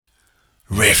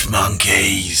Riff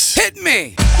Monkeys. Hit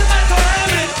me! There's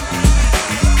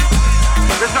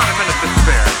not a minute to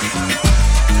spare.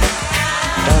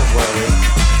 Don't worry.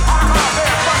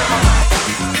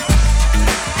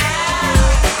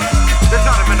 There's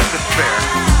not a minute to spare.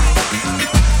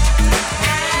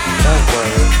 Don't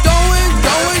worry.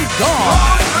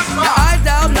 Gone. Now I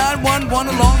dialed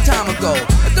 911 a long time ago.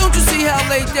 Don't you see how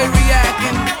late they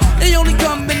reacting? They only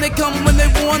come and they come when they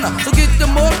wanna. So get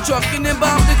them off truck and then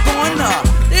bomb the corner.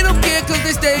 They don't care cause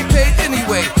they stay paid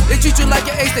anyway. They treat you like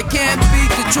an ace that can't beat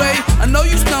the trade. I know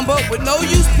you stumble with no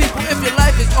use people. If your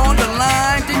life is on the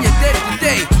line, then you're dead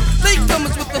today. Late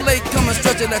comers with the late comers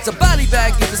stretcher. That's a body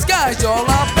bag in disguise, y'all,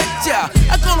 I'll bet ya.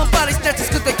 I call them body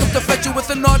snatchers cause they come to fetch you with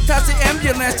an autopsy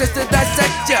ambulance just to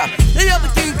dissect ya. They are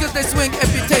the kings cause they swing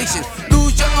amputation.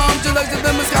 Lose your arms, your legs, and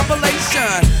limbs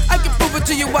compilation. I can prove it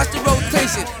to you, watch the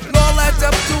rotation. It all adds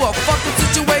up to a fucking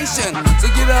situation. So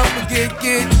get up and get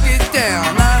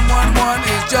down. 911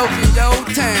 is joking your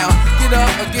town. Get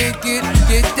up and get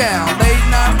down. Late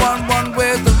 911,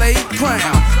 where's the late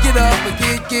crown? Get up and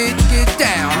get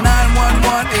down.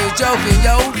 911 is joking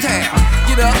your town.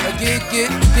 Get up and get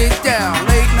down.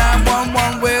 Late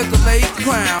 911, where's the late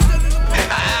crown?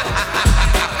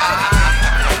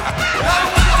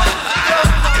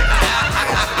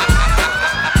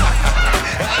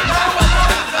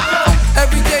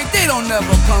 Every day they don't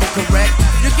never come correct.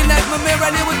 You can ask my man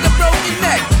right here with the broken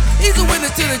neck. He's a witness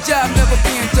to the job never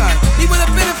being done. He would have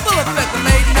been in full effect when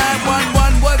late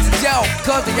 911 was a joke.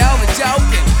 Cause they all are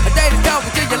joking. A day to talk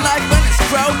until your life when it's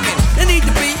broken. They need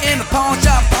to be in the pawn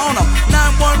shop on them.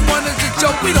 911 is a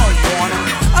joke, we don't want them.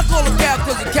 I call a cow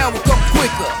cause the cow will come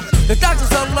quicker. The doctors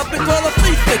huddle up and call a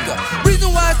flea flicker. Reason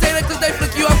why I say that cause they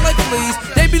flick you off like fleas.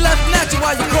 They be laughing at you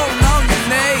while you're crawling on your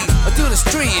knees. Or to the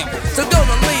stream, so go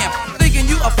to limp. Thinking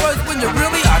you are first when you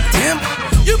really are dim.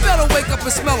 You better wake up and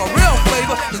smell a real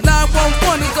flavor. Cause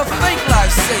 911 is a fake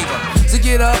lifesaver. So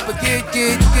get up and get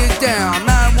down.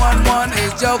 911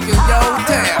 is joking your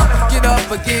town. Get up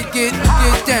and get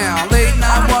down. Late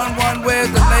 911, where's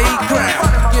the late crown?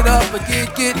 Get up and get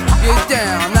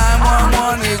down.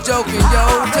 911 is joking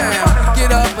your town. Get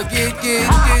up and get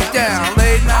down.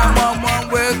 Late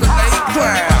 911, where's the late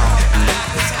crown?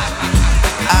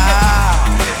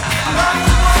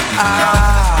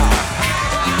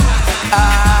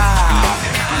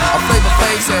 A Flavor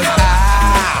Flav says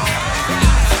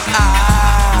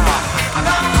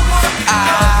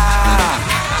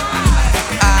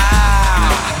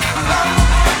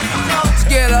So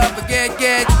get up and get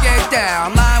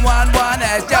down. 911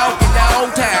 is joking your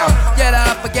town. Get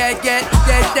up and get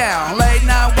down. Late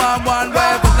 911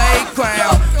 where's the late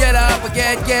crown? Get up and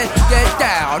get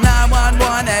down.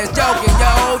 911 is joking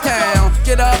your town.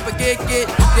 Get up and get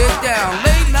down.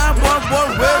 Late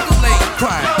 911 where's the late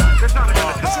crown? There's not a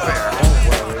minute to spare. Don't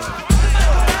worry.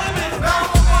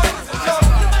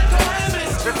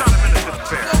 There's not a minute to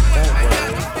spare.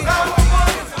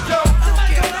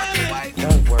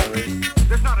 Don't worry.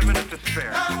 There's not a minute to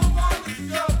spare.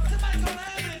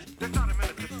 There's not a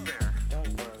minute to spare.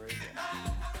 Don't worry.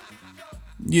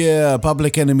 Yeah,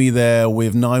 Public Enemy there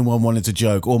with 911 is a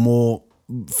joke, or more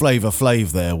Flavor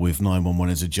Flav there with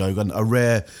 911 is a joke. And a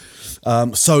rare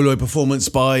solo performance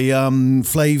by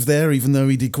Flav there, even though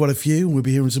he did quite a few. We'll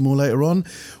be hearing some more later on.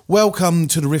 Welcome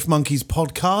to the Riff Monkeys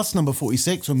podcast, number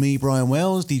 46, from me, Brian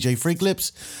Wells, DJ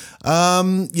Freaklips.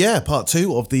 Part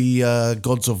 2 of the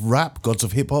Gods of Rap, Gods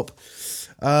of Hip Hop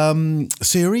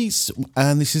series.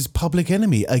 And this is Public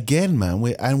Enemy again, man.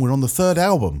 We're on the third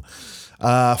album,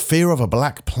 Fear of a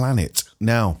Black Planet.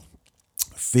 Now,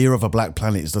 Fear of a Black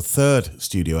Planet is the third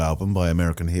studio album by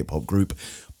American hip-hop group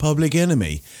Public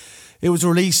Enemy. It was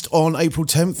released on April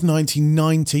 10th,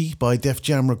 1990 by Def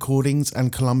Jam Recordings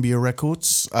and Columbia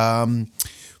Records.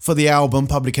 For the album,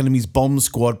 Public Enemy's Bomb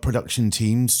Squad production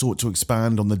team sought to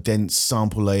expand on the dense,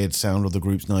 sample-layered sound of the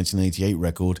group's 1988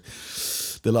 record,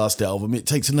 the last album. It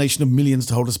takes a nation of millions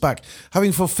to hold us back.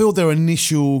 Having fulfilled their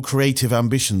initial creative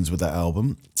ambitions with that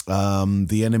album,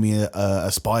 the Enemy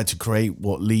aspired to create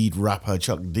what lead rapper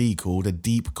Chuck D called a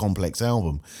deep, complex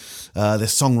album. Their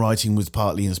songwriting was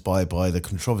partly inspired by the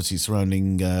controversy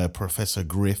surrounding Professor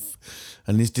Riff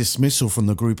and his dismissal from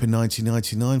the group in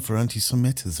 1999 for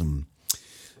anti-Semitism.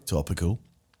 Topical.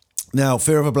 Now,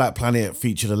 Fear of a Black Planet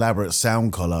featured elaborate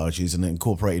sound collages and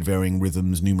incorporated varying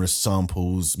rhythms, numerous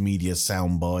samples, media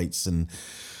sound bites, and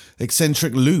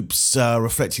eccentric loops,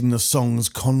 reflecting the song's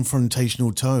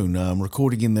confrontational tone.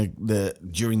 Recording in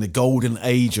during the golden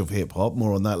age of hip hop,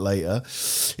 more on that later.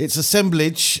 Its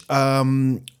assemblage of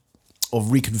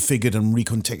reconfigured and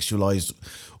recontextualized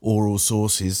oral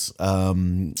sources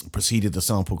preceded the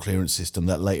sample clearance system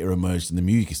that later emerged in the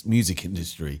music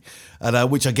industry,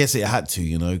 and which I guess it had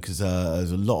to, because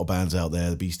there's a lot of bands out there,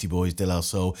 the Beastie Boys, De La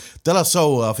Soul. De La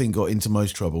Soul, I think, got into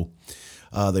most trouble.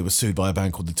 They were sued by a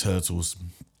band called the Turtles.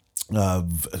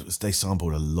 They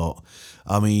sampled a lot.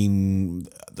 I mean,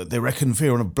 they reckon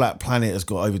Fear on a Black Planet has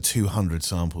got over 200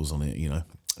 samples on it,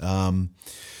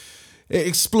 It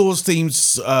explores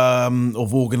themes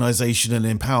of organisation and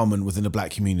empowerment within the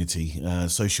black community,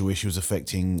 social issues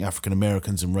affecting African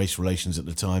Americans and race relations at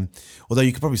the time. Although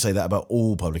you could probably say that about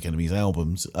all Public Enemy's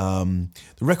albums. The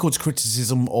record's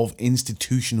criticism of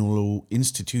institutional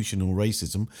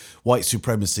racism, white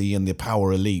supremacy and the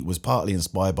power elite was partly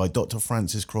inspired by Dr.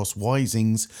 Francis Cross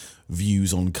Wising's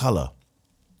views on colour.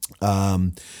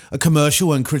 A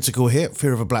commercial and critical hit,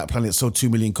 Fear of a Black Planet sold 2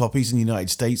 million copies in the United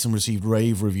States and received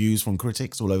rave reviews from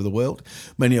critics all over the world,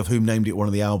 many of whom named it one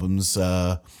of the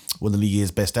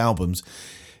year's best albums.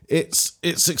 Its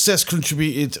success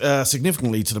contributed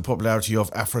significantly to the popularity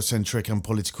of Afrocentric and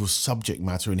political subject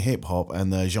matter in hip-hop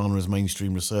and the genre's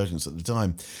mainstream resurgence at the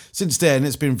time. Since then,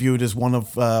 it's been viewed as one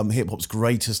of hip-hop's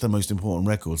greatest and most important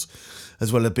records,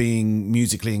 as well as being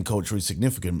musically and culturally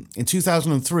significant. In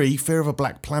 2003, Fear of a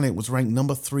Black Planet was ranked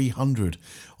number 300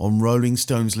 on Rolling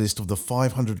Stone's list of the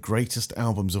 500 greatest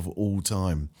albums of all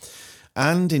time.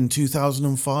 And in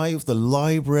 2005, the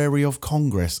Library of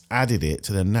Congress added it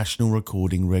to the National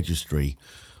Recording Registry.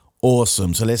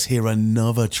 Awesome. So let's hear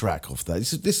another track off that.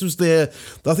 This was I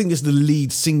think this is the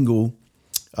lead single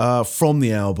from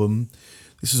the album.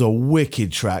 This is a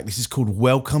wicked track. This is called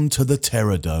Welcome to the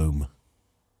Terror Dome.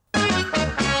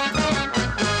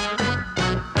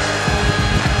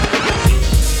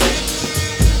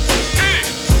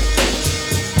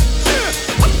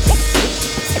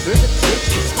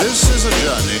 This is a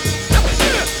journey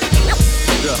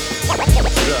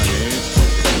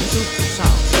into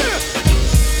sound.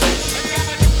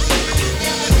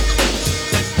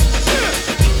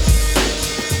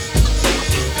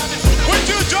 Would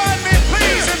you join me,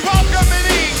 please, in welcoming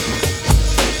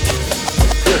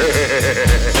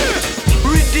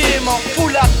Redeemer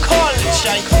full of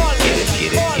culture.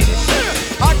 Get it.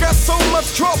 I got so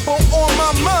much trouble on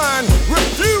my mind,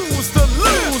 refuse to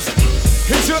lose.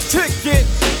 Here's your ticket.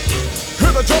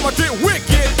 Hear the drummer get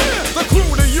wicked. The crew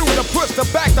to you to push the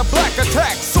back the black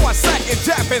attack. So I sack and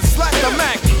jab and slack the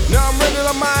Mac. Now I'm ready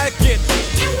to mic it.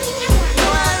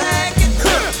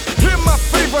 Hear my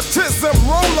favoritism,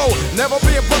 Rolo. Never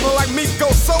be a brother like me, go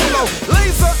solo.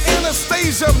 Laser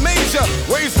Anastasia Major.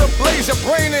 Ways to blaze your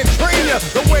brain and train ya.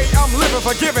 The way I'm living,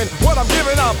 forgiving what I'm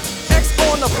giving up. X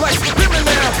on the flex, hear me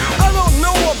now. I don't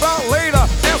know about later.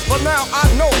 As for now, I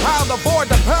know how to avoid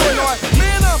the paranoid.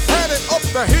 Man, I've had it up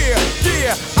to here.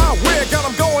 Yeah, I wear, got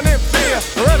them going in fear.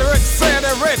 Rhetoric said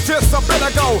and read just a bit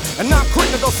ago. And I'm quick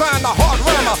to go sign the hard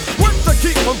rammer. What to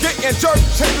keep from getting jerked,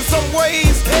 changing some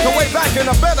ways. The way back in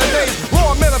the better days.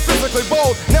 Raw, metaphysically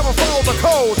bold, never follow the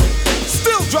code.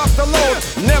 Still drop the load,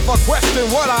 never question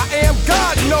what I am,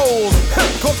 God knows.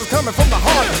 Cause it's coming from the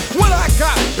heart. What I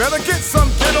got, better get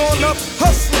some, get on up.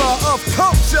 Hustler of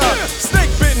culture, snake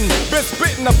bitten, been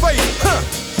spit in the face.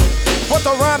 But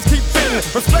the rhymes keep fitting,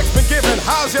 respect's been given,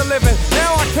 how's you living?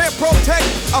 Now I can't protect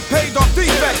a paid off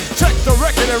defect. Check the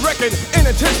record and record,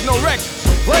 unintentional wreck.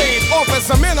 Played off as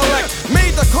some intellect,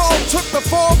 made the call, took the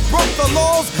fall, broke the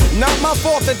laws. Not my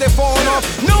fault that they're falling off.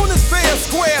 Known as fair and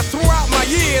square throughout my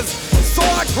years. So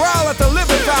I growl at the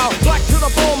living foul. Black to the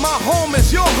bone, my home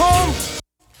is your home.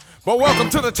 But welcome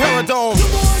to the Terror Dome.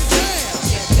 Come on down.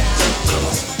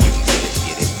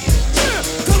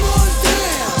 Come on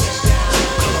down.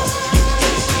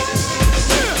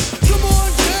 Come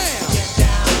on down.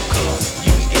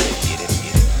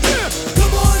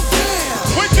 Come on down.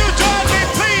 Would you join me,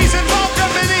 please, in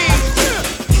welcoming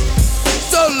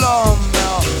So long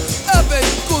now. Avec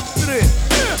good trip.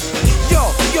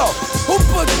 Yo, who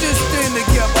put this thing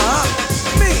together, huh?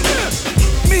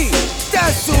 Me,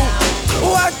 that's who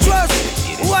I trust,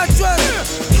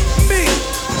 me.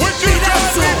 Would you join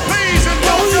me, please, in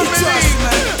welcoming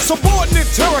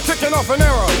subordinate terror kicking off an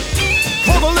era.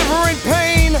 For delivering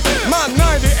pain, my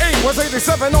 98 was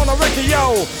 87 on a record,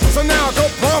 yo. So now go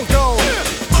Bronco.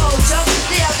 Oh, Joe,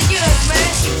 they have to get us,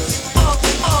 man. Oh,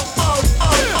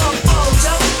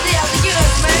 Joe, they have to get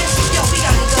us, man. Yo, we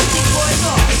gotta go kick boys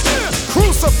off.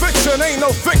 Crucifixion ain't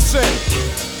no fiction.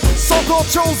 So-called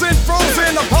chosen,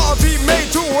 frozen, apology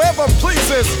made to whoever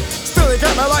pleases. Still he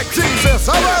got me like Jesus.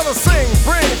 I'd rather sing,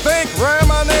 bring, think,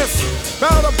 reminisce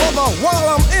about a brother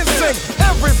while I'm in sync.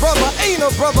 Every brother ain't a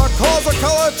brother, cause a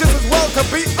color just as well could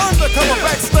be undercover.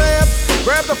 Backstab,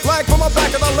 grab the flag from the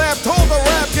back of the lab, told the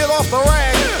rap, get off the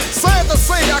rag. Sad to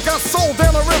say, I got sold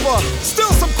down the river, still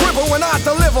some quiver when I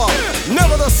deliver.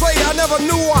 Never to say I never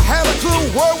knew or had a clue,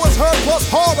 word was heard plus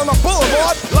hard on the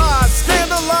boulevard. Lies,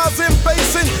 scandalizing,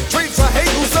 basing, traits of hate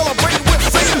who celebrate with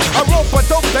Satan. I rope a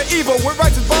dope the evil with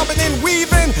righteous bobbing and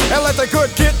weaving, and let the good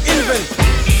get even.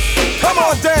 Come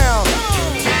on down.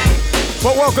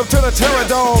 But welcome to the Terror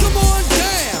Dome. Come on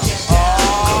down.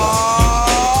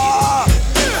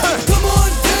 Come on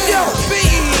down. Yo,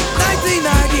 B.E.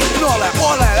 1990 and all that.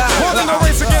 More than a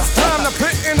race against time, the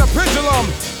pit and the pendulum.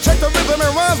 Check the rhythm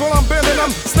and rhymes while I'm bending them.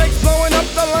 Snakes blowing up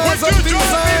the lines of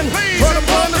design. Run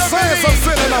upon the science of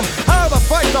sending them. How to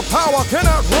fight the power,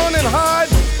 cannot run and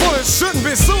hide. Well, it shouldn't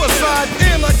be suicide.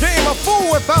 In a game, a fool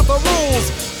without the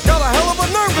rules. Got a hell of a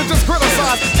nerve to just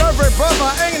criticize. Every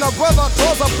brother ain't a brother,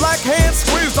 cause a black hand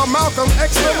squeezed a Malcolm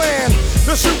X the man.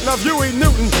 The shooting of Huey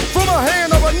Newton from the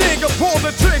hand of a nigga pulled the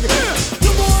trigger.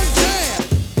 Come on down.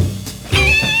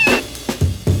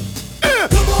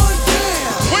 Come on down.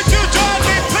 Would you join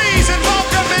me, please, and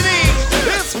welcome me in?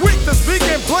 It's weak to speak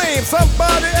and blame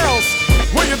somebody else.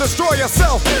 Will you destroy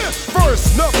yourself?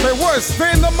 First, nothing worse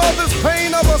than the mother's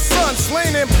pain of a son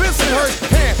slain in Bensonhurst.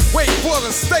 Can't wait for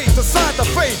the state to decide the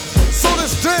fate. So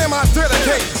this jam I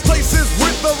dedicate. Places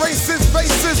with the racist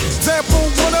faces. Example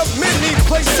one of many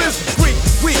places.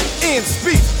 Weak in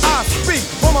speech. I speak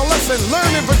from a lesson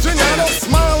learned in Virginia. I don't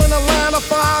smile in a line of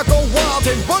fire, I go wild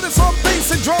and but it's on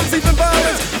bass and drums, even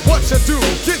violence. What you do?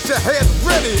 Get your head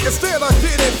ready instead of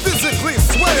getting physically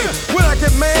sweaty. When I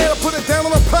get mad, I put it down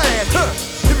on a pad.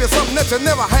 Give you something that you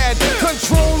never had.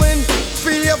 Controlling,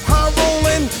 fear of high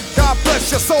rolling. God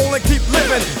bless your soul and keep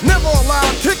living. Never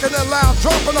allowed, kicking it loud,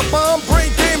 dropping a bomb,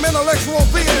 brain game, intellectual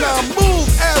Vietnam. Move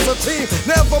as a team,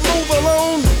 never move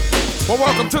alone. Well,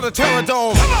 welcome to the Terror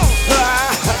Dome. Come on.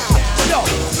 Yo,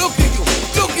 look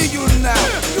at you now.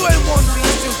 You ain't want to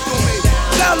listen to me.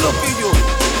 Now look at you.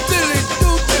 Dilly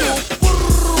doo doo.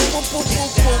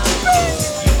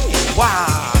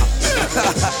 Wow.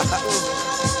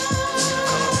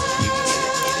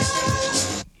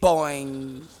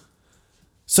 Boing.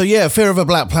 So yeah, Fear of a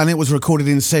Black Planet was recorded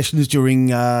in sessions during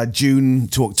June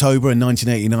to October in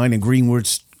 1989 in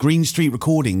Green Street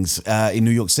Recordings in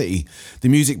New York City, the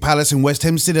Music Palace in West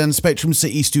Hempstead, and Spectrum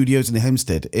City Studios in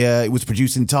Hempstead. It was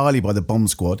produced entirely by the Bomb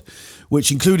Squad,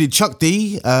 which included Chuck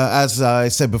D, as I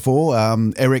said before,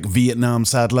 Eric Vietnam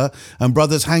Sadler, and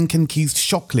brothers Hank and Keith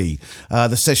Shockley.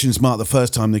 The sessions marked the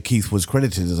first time that Keith was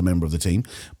credited as a member of the team,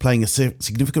 playing a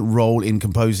significant role in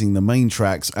composing the main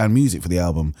tracks and music for the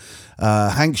album.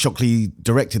 Hank Shockley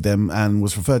directed them and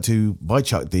was referred to by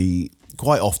Chuck D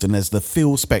quite often as the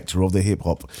Phil Spector of the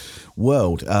hip-hop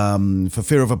world. For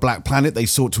Fear of a Black Planet, they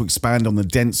sought to expand on the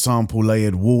dense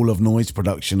sample-layered wall of noise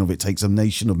production of It Takes a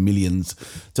Nation of Millions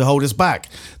to hold us back.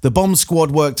 The Bomb Squad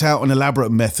worked out an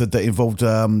elaborate method that involved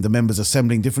the members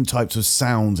assembling different types of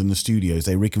sounds in the studios.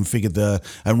 They reconfigured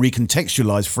and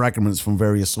recontextualized fragments from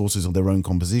various sources of their own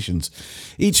compositions.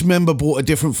 Each member brought a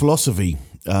different philosophy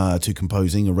to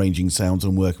composing, arranging sounds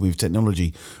and working with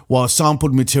technology. While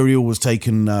sampled material was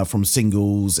taken from singles,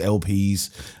 LPs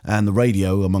and the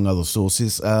radio, among other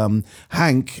sources,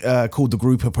 Hank called the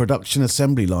group a production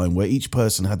assembly line where each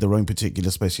person had their own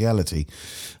particular speciality.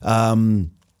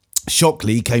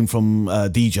 Shockley came from a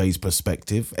DJ's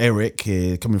perspective, Eric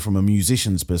coming from a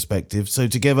musician's perspective. So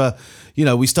together,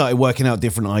 we started working out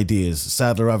different ideas.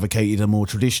 Sadler advocated a more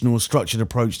traditional, structured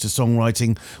approach to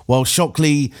songwriting, while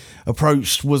Shockley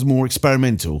approach was more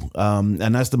experimental.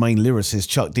 And as the main lyricist,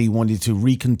 Chuck D wanted to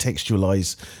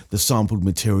recontextualize the sampled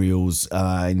materials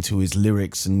into his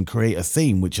lyrics and create a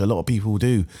theme, which a lot of people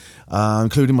do,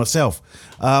 including myself.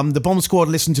 The Bomb Squad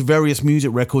listened to various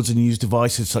music records and used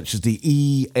devices such as the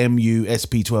EMU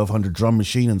SP1200 drum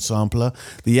machine and sampler,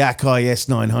 the Akai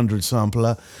S900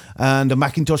 sampler, and a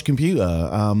Macintosh computer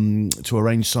to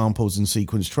arrange samples and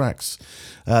sequence tracks.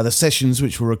 The sessions,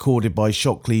 which were recorded by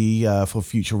Shockley for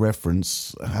future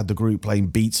reference, had the group playing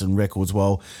beats and records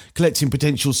while collecting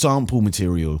potential sample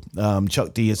material.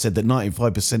 Chuck D has said that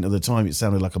 95% of the time it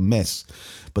sounded like a mess,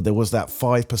 but there was that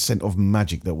 5% of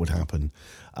magic that would happen.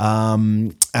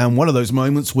 And one of those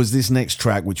moments was this next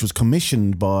track, which was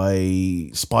commissioned by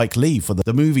Spike Lee for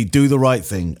the movie Do the Right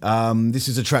Thing. This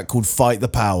is a track called Fight the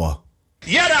Power.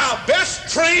 Yet our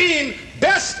best trained,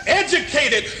 best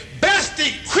educated, best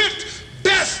equipped,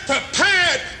 best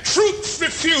prepared troops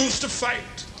refuse to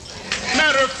fight.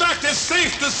 Matter of fact, it's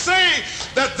safe to say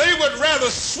that they would rather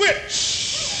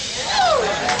switch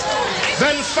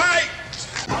than fight.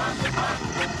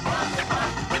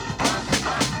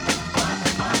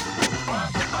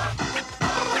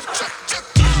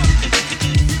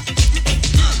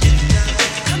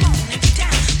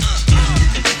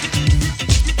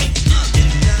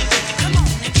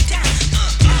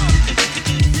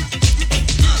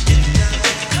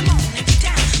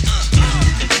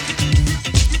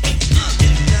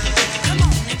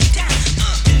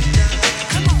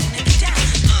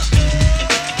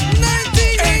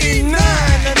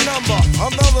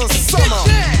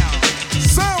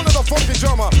 funky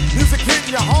drummer. Music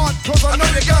hitting your heart, cause I know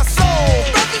you got soul.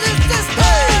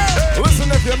 Hey, listen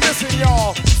if you're missing,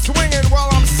 y'all. Swinging while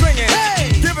I'm singing.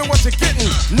 Hey, giving what you're getting.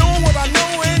 Knowing what I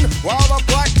know in while the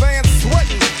black band's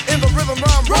sweating. In the rhythm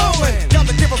I'm rolling.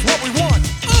 Gotta give us what we want.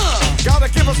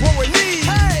 Gotta give us what we need.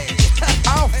 hey.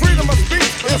 Our freedom of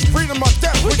speech is freedom of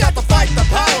death. We got to fight the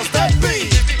powers that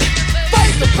be.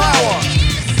 Fight the power.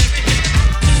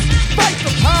 Fight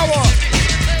the power.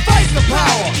 Fight the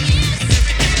power.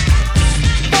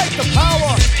 Fight the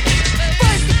power.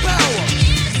 Fight the power.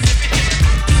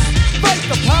 Fight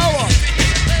the power.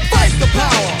 Fight the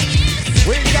power.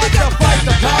 We got to fight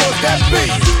the powers that be.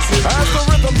 As the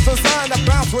rhythm's designed to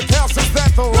bounce with calcium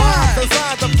that the rhyme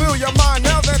designed to fill your mind.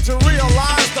 Now that you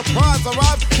realize the prize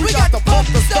arrives, we got to pump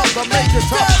the stuff to make it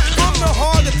tough. From the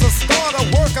heart, it's a start, a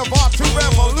work of art to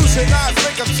revolutionize,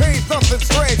 make a change, nothing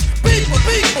strange. People,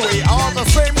 we are the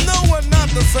same. No, we're not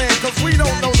the same, cause we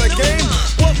don't know the game.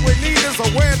 What we need is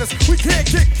awareness. We can't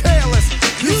get careless.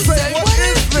 You say, what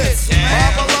is this?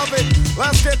 My beloved,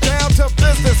 let's get down to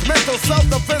business. Mental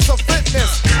self-defense of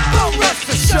fitness. Don't rush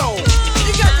the show.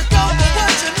 You got to go for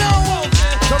what you know.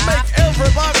 To make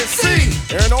everybody see.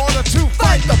 In order to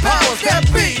fight the powers that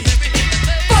be.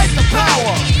 Fight the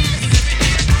power.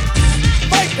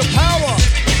 Fight the power.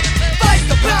 Fight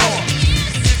the power.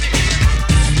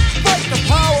 Fight the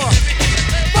power.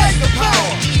 Fight the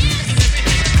power.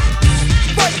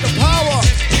 Fight the power.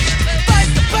 Fight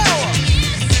the power.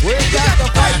 We got to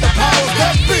fight the powers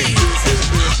that be.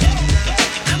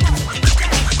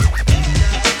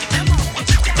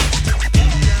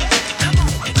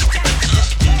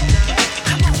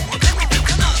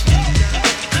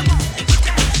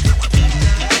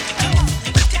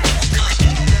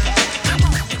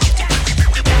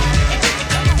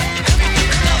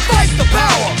 Fight the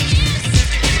power.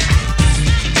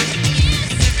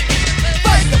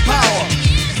 Fight the power.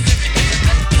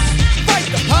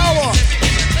 Fight the power.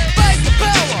 Fight the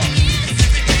power.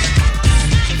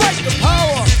 Fight the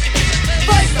power.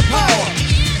 Fight the power.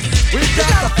 We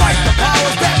got to fight the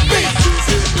powers that be.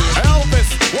 Elvis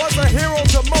was a hero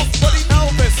to most, but he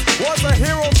Elvis was a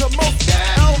hero to most.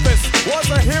 Elvis was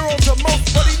a hero to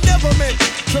most, but he never meant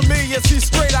to me. Is he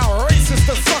straight out racist?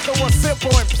 The sucker was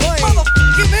simple and plain.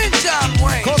 Motherfucking in John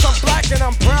Wayne. Cause I'm black and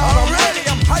I'm proud. I'm Already. ready,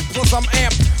 I'm hyped, plus I'm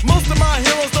amped. Most of my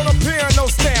heroes don't appear in no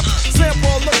stamp.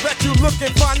 Sample look back, you look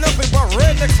and find nothing but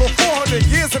rednecks for 400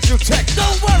 years if you check.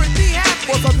 Don't worry, be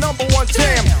happy. Was a number one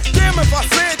jam. Damn if I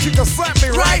said you could slap me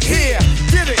right here.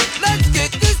 Get it? Let's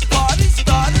get this party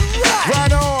started right.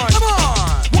 Right on. Come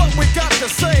on. What we got to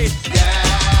say?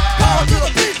 Power to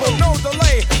the people, no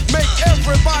delay. Make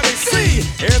everybody see.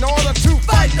 In order to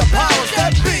fight the powers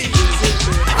that be.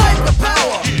 Fight the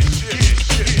power.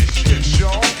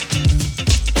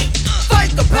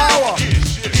 Fight the power.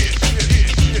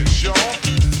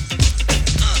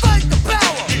 Fight the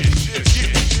power.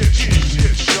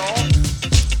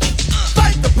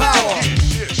 Fight the power.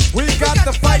 We got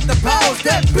to fight the powers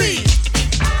that be.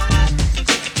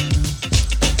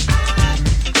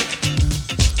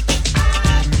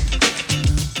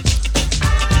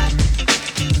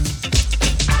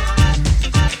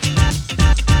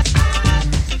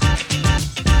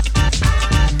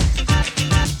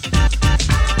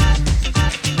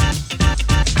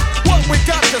 What we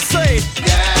got to say?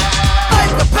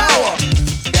 Fight the power.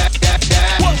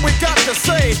 What we got to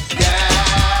say?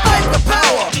 Fight the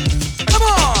power. Come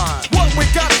on. What we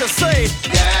got to say?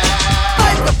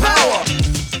 Fight the power.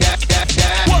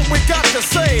 What we got to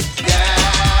say?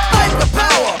 Fight the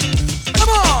power. Come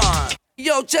on.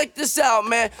 Yo, check this out,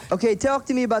 man. Okay, talk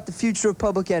to me about the future of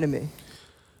Public Enemy.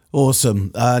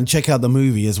 Awesome. And check out the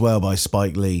movie as well by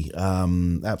Spike Lee.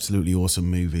 Absolutely awesome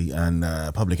movie. And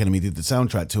Public Enemy did the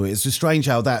soundtrack to it. It's just strange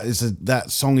how that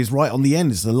song is right on the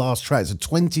end. It's the last track. So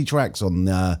 20 tracks on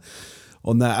that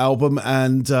album.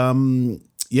 And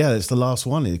yeah, it's the last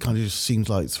one. It kind of just seems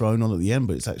like thrown on at the end,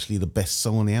 but it's actually the best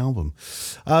song on the album.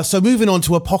 So moving on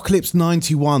to Apocalypse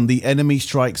 91, The Enemy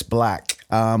Strikes Black.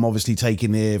 Obviously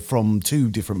taken here from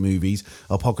two different movies,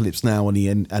 Apocalypse Now and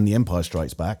The Empire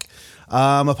Strikes Back.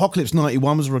 Apocalypse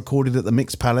 91 was recorded at the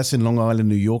Mix Palace in Long Island,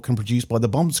 New York, and produced by the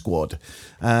Bomb Squad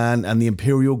and the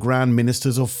Imperial Grand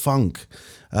Ministers of Funk,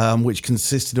 which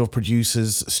consisted of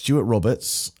producers Stuart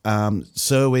Roberts,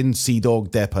 Serwin Sea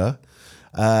Dog Depper,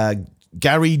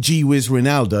 Gary G. Wiz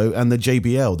Ronaldo and the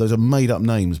JBL. Those are made-up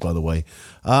names, by the way.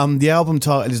 The album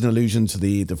title is an allusion to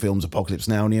the films Apocalypse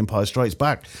Now and The Empire Strikes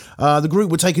Back. The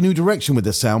group would take a new direction with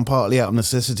their sound, partly out of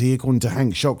necessity. According to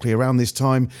Hank Shockley, around this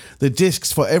time, the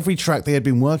discs for every track they had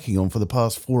been working on for the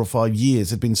past 4 or 5 years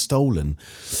had been stolen.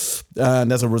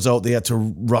 And as a result, they had to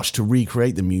rush to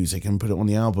recreate the music and put it on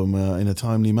the album in a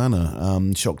timely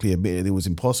manner. Shockley admitted it was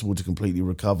impossible to completely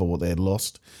recover what they had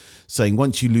lost, saying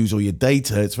once you lose all your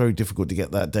data, it's very difficult to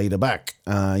get that data back.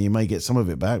 You may get some of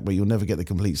it back, but you'll never get the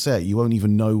complete set. You won't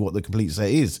even know what the complete set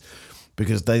is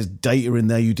because there's data in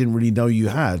there you didn't really know you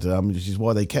had, which is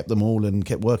why they kept them all and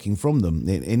kept working from them.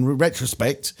 In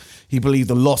retrospect, he believed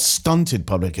the loss stunted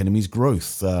Public Enemy's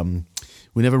growth.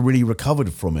 We never really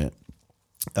recovered from it.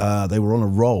 They were on a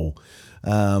roll.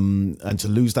 And to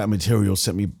lose that material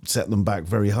set them back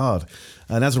very hard.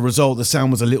 And as a result, the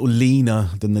sound was a little leaner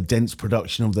than the dense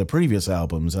production of their previous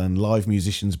albums, and live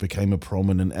musicians became a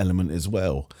prominent element as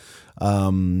well,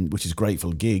 which is great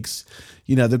for gigs.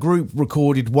 You know, the group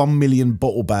recorded 1 million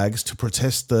bottle bags to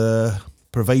protest the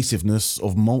pervasiveness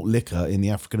of malt liquor in the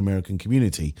African-American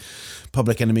community.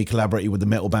 Public Enemy collaborated with the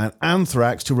metal band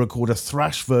Anthrax to record a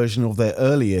thrash version of their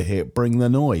earlier hit, Bring the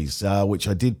Noise, which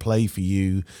I did play for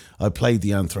you. I played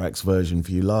the Anthrax version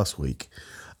for you last week.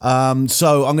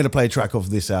 So I'm going to play a track off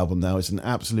this album now. It's an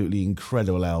absolutely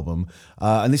incredible album.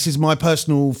 And this is my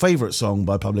personal favourite song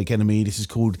by Public Enemy. This is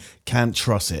called Can't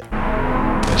Trust It.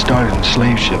 It started in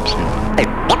slave ships. Slave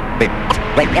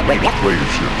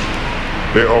ships.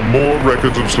 There are more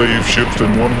records of slave ships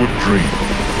than one would dream.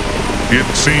 It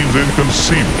seems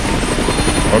inconceivable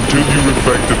until you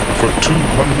reflect that for 200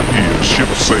 years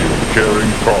ships sailed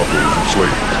carrying cargoes of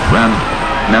slaves.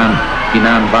 Be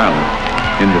non-violent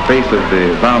in the face of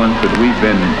the violence that we've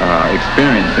been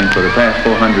experiencing for the past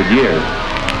 400 years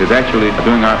is actually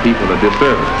doing our people a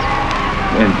disservice.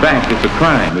 In fact, it's a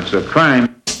crime. It's a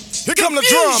crime. Here come the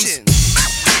drums.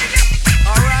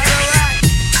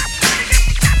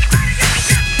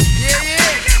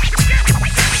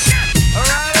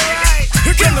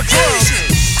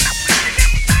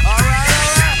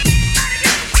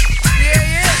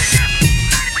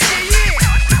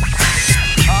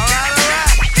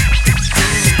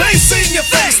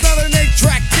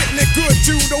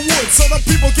 To the woods, so the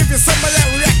people give you some of that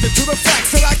reacted to the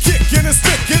facts that I kick in a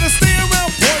stick, in a stay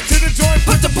around point to the joint,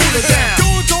 put the Buddha down.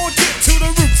 Don't get to the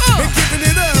roots and giving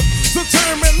it up, so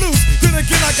turn it loose. Then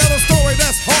again, I got a story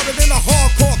that's harder than a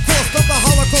hardcore course of the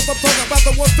Holocaust. I'm talking about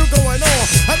the ones still going on.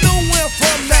 I know where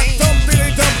from that dumb bitty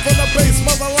dumb from the base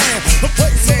motherland, the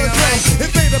place of the drum,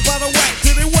 invaded by the whack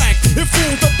to the whack. It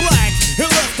fooled the black, it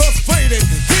left us faded.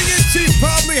 King and Chief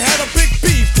probably had a big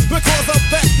beef because of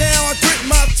that. Now I grit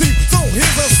my teeth.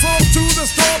 Here's a song to the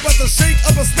storm, but the shake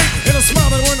of a snake and a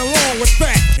smile that went along with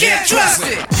that. Get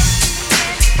trusted.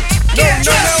 No, Get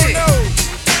trusted. no, no, no.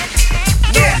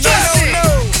 Get trusted.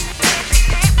 No,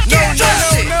 Get no,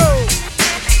 trusted. no, no.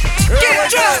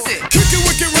 Get trusted. Kicking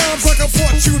wicked rhymes like a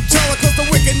fortune teller, cause the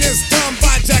wickedness done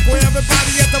by Jack, where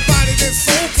everybody at the body then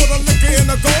sold for the liquor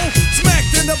and the gold,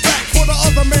 smacked in the back for the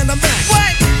other man to match.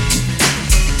 What?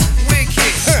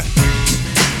 Wicked.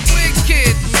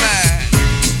 Wicked man.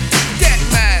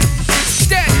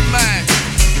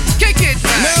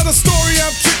 Now the story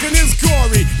I'm kicking is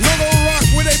gory. Little Rock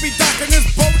where they be docking this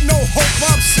boat, no hope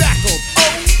I'm shackled.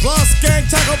 Oh, plus gang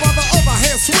tackle by the other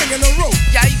hand swinging the rope.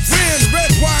 Yikes. Win,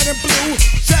 red, white, and blue.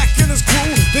 Jack and his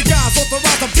crew, the guys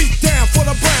authorized to beat down for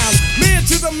the Browns. Man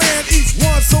to the man, each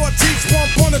one, so I teach one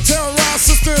point to terrorize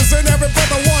sisters and every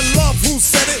brother. One love, who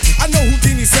said it? I know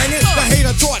Houdini sang it. The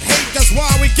hater taught hate, that's why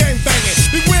we gang banging.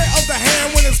 Beware of the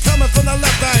hand when it's coming from the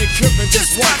left. I ain't tripping,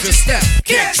 just watch your step.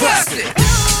 Get trusted.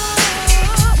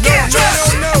 No, Get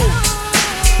trusted. no, no, no.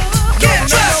 Get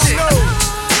trusted. No, no, no.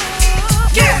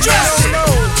 Get trusted. No,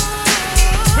 no, no.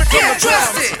 Get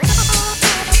trusted.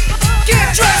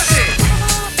 Get trusted.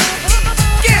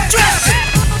 Get trusted.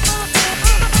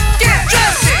 Get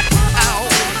trusted. Ow.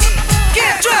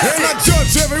 Get trusted. And I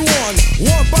judge everyone,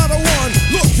 one by the one.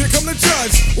 Look, here come the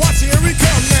judge. Watch, here he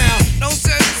come now. Don't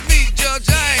say it's me, Judge.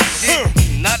 I ain't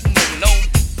did nothing to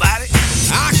nobody.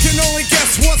 I can only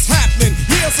guess what's happening.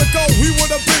 Years ago, we would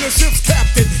have been a ship's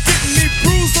captain, getting me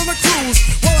bruised on the cruise.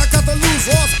 Well, I got to lose,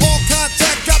 lost all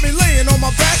contact, got me laying on my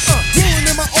back,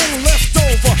 ruining my own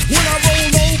leftover. When I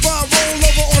roll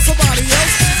over on somebody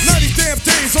else. 90 damn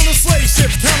days on the slave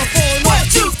ship, count falling off.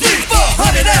 1, 2, 3, 4,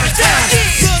 100 at a time.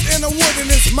 Blood in the wood in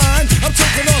this mind. I'm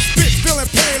choking on spit, feeling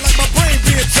pain like my brain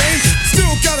being chained.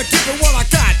 Still gotta give it what I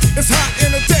got. It's hot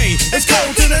in the day, it's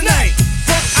cold in the night.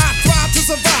 But I thrive to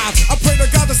survive. I pray to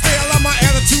God to stay alive. My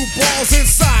attitude balls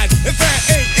inside. If that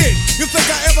ain't it, you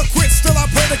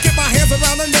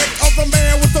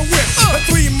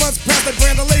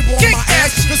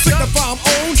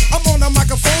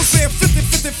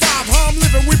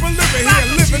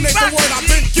word I've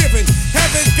been given.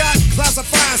 Haven't got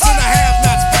classifieds in the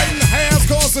have-nots. Fighting the haves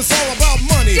cause it's all about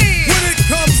money. When it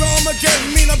comes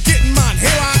Armageddon, mean I'm getting mine.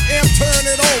 Here I am, turn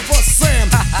it over,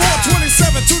 Sam.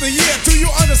 427 to the year, do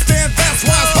you understand? That's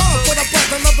why it's hard for the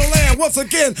brethren of the land. Once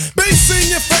again, bass in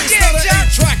your face, not an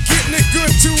 8-track, getting it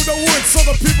good to the wood. So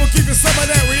the people keep it some of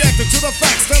that reacting to the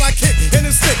facts that I kick in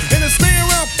the stick. And it's stay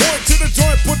around, point to the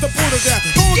joint, put the Buddha down.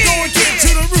 Go and get to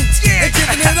the roots and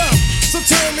giving it up. So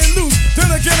turn me loose.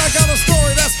 Then again, I got a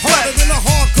story that's harder than the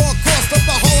hardcore cost of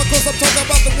the Holocaust. I'm talking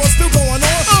about the what's still going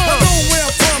on. I know where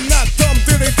I'm from, not dumb.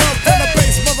 Did they come from the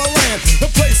base motherland, the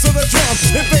place of the drum,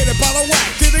 invaded by the whack?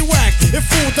 Did they whack? It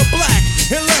fooled the black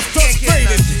and left us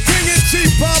faded. King and Chief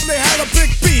probably had a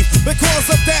big beef. Because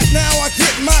of that, now I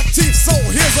get my teeth. So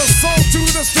here's a song to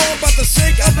the strong about the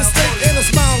shake of the state, and a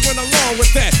smile went along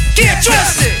with that. Get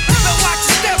trusted. Now watch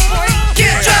your step, boy.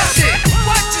 Get trusted.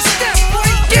 Watch your step,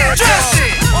 boy. Get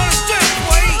trusted. On the strip,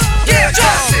 boy. Get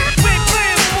trusted. We ain't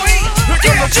playing, boy.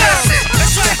 Get trusted.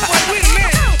 That's right, boy. We the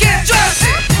men. Get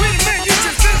trusted. We the men. You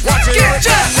just business. Get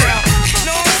trusted.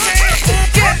 Know what I'm saying?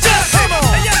 Get trusted.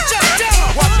 Hey, yo, Chuck, tell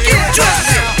 'em. Get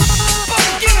trusted.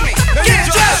 Public enemy.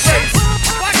 Get trusted.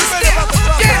 Watch your step.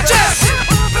 Get trusted.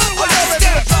 Watch your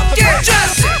step. Get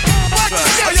trusted. Watch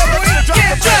your step, boy.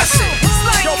 Get trusted. It's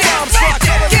like that, like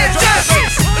that. Get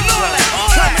trusted. And all that.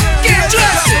 Get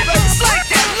trusted. It's like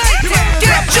that, like that.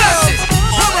 Get trusted.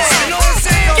 All that. You know what I'm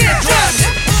saying? Get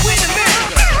trusted. We the men.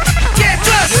 Get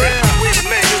trusted. We the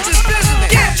men. You just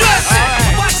business. Get trusted.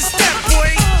 Watch your step,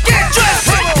 boy. Get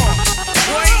trusted.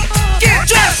 Boy. Get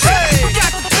trusted. We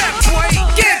got the back, boy.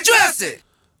 Get trusted.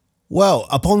 Well,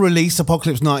 upon release,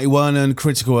 Apocalypse 91 earned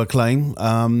critical acclaim.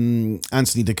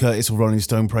 Anthony DeCurtis of Rolling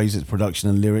Stone praised its production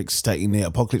and lyrics, stating that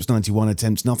Apocalypse 91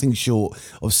 attempts nothing short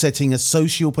of setting a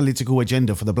socio-political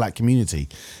agenda for the black community.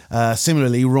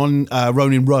 Similarly,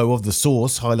 Ronin Rowe of The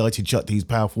Source highlighted Chuck D's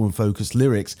powerful and focused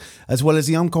lyrics, as well as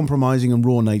the uncompromising and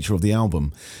raw nature of the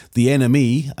album. The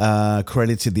NME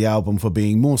credited the album for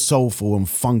being more soulful and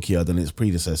funkier than its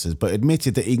predecessors, but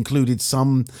admitted that it included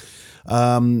some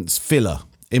filler.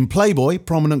 In Playboy,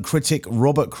 prominent critic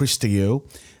Robert Christgau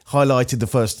highlighted the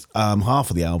first half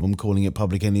of the album, calling it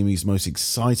Public Enemy's most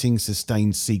exciting,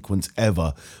 sustained sequence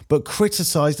ever, but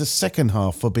criticised the second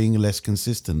half for being less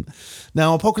consistent.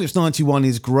 Now, Apocalypse 91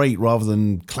 is great rather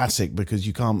than classic because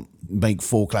you can't make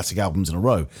 4 classic albums in a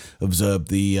row. Observed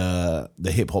the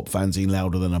hip-hop fanzine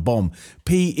Louder Than a Bomb.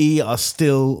 PE are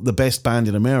still the best band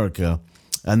in America,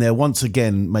 and they're once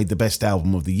again made the best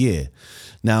album of the year.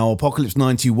 Now, Apocalypse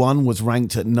 91 was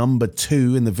ranked at number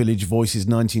 2 in the Village Voice's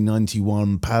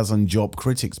 1991 Paz and Job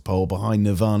Critics poll behind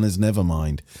Nirvana's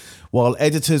Nevermind, while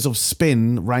editors of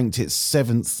Spin ranked it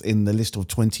 7th in the list of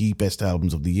 20 best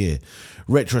albums of the year.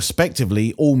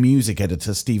 Retrospectively, AllMusic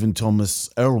editor Stephen Thomas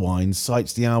Erlewine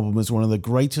cites the album as one of the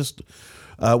great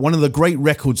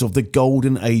records of the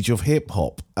golden age of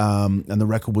hip-hop, and the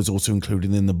record was also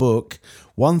included in the book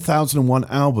 1001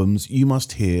 Albums You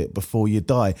Must Hear Before You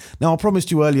Die. Now, I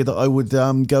promised you earlier that I would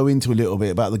go into a little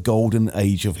bit about the golden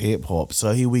age of hip-hop,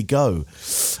 so here we go.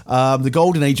 The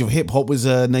golden age of hip-hop was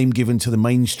a name given to the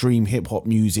mainstream hip-hop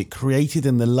music created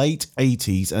in the late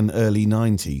 80s and early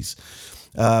 90s.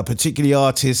 Particularly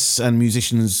artists and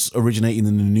musicians originating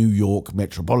in the New York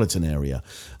metropolitan area,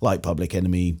 like Public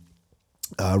Enemy,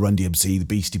 Run DMC, the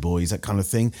Beastie Boys, that kind of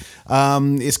thing.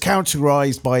 It's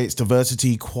characterized by its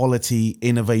diversity, quality,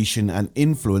 innovation, and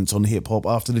influence on hip-hop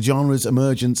after the genre's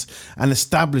emergence and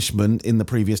establishment in the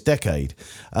previous decade.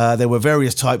 There were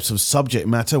various types of subject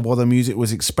matter, while the music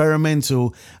was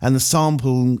experimental and the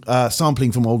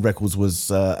sampling from old records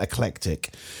was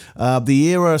eclectic. The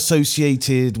era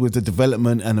associated with the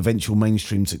development and eventual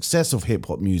mainstream success of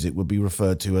hip-hop music would be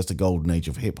referred to as the golden age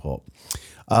of hip-hop.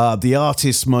 The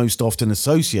artists most often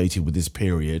associated with this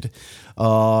period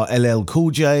are LL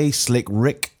Cool J, Slick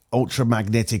Rick,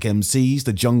 Ultramagnetic MCs,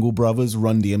 the Jungle Brothers,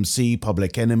 Run DMC,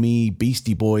 Public Enemy,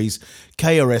 Beastie Boys,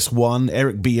 KRS-One,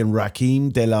 Eric B. and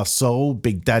Rakim, De La Soul,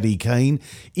 Big Daddy Kane,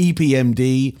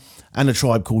 EPMD, and A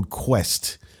Tribe Called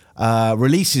Quest.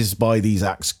 Releases by these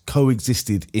acts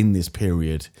coexisted in this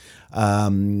period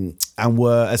and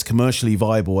were as commercially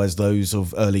viable as those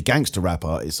of early gangster rap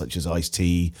artists such as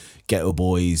Ice-T, Ghetto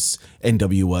Boys,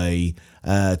 NWA,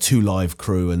 Two Live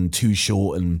Crew, and Too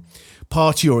Short, and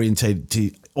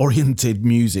party-oriented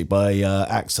music by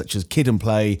acts such as Kid and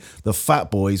Play, the Fat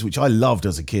Boys, which I loved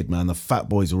as a kid, man. The Fat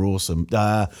Boys were awesome.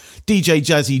 DJ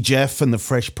Jazzy Jeff and the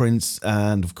Fresh Prince,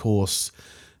 and of course,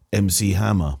 MC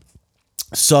Hammer.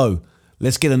 So,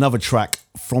 let's get another track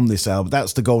from this album.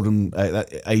 That's the golden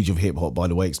age of hip-hop, by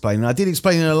the way, explaining. I did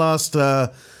explain in the last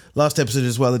episode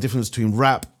as well the difference between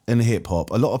rap and hip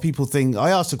hop. A lot of people think.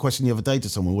 I asked a question the other day to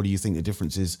someone. What do you think the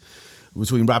difference is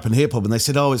between rap and hip hop? And they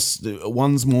said, "Oh, it's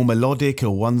one's more melodic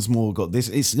or one's more got this."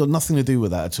 It's got nothing to do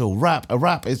with that at all. A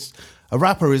rapper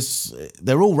is.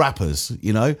 They're all rappers,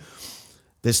 you know.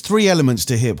 There's three elements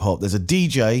to hip hop. There's a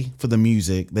DJ for the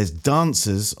music. There's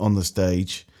dancers on the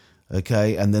stage,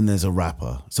 okay, and then there's a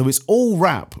rapper. So it's all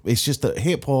rap. It's just that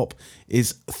hip hop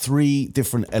is three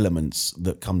different elements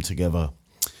that come together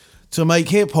to make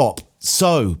hip hop.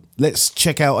 So let's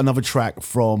check out another track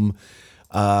from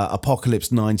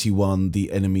Apocalypse 91,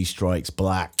 The Enemy Strikes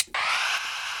Black.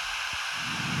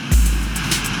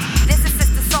 This is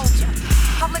Sister Soldier.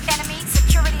 Public Enemy,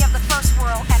 security of the First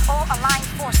World, and all aligned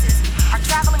forces are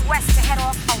traveling west to head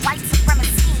off a white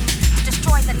supremacist scheme to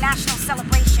destroy the national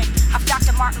celebration of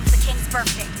Dr. Martin Luther King's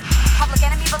birthday. Public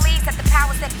Enemy believes that the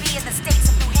powers that be in the states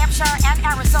of New Hampshire and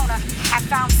Arizona have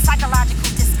found psychological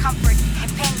discomfort in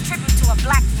paying tribute to a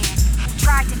black man who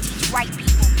tried to teach white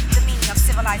people the meaning of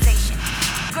civilization.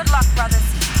 Good luck, brothers.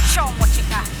 Show them what you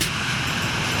got.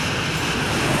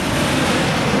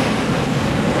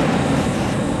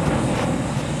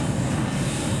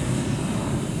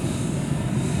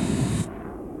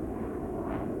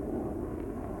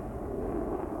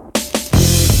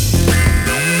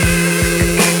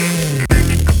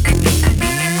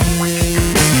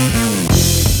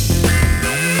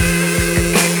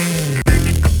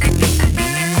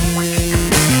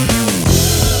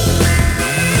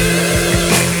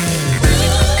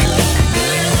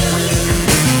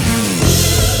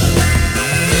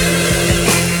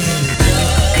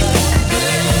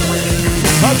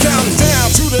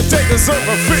 Deserve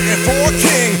fitting for a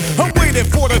king. I'm waiting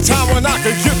for the time when I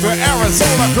can get to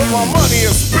Arizona, cause my money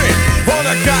is spent on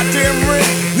a goddamn rent.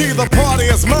 Neither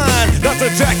party is mine, not the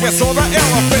jackass or the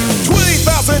elephant.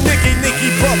 20,000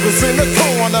 Nicky brothers in the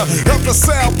corner of the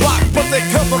cell block, but they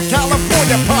come from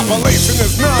California. Population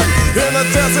is none in the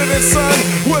desert and sun,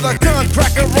 with a gun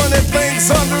cracker running things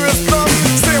under his thumb,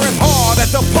 staring hard at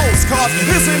the postcards.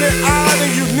 Isn't it odd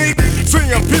and unique?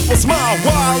 Seeing people smile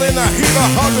while in the heat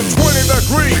of 120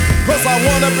 degrees. Cause I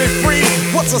wanna be free.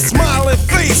 What's a smiling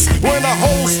face when the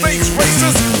whole state's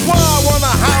racist? Why I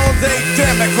wanna holiday,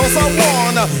 damn it, cause I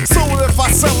wanna. So if I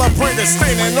celebrate it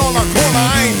standing on a corner,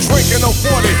 I ain't drinking no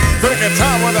 40, drinking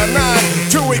time with a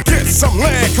 9 till we get some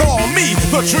land. Call me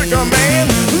the trigger man,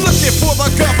 looking for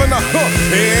the governor.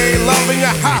 He ain't loving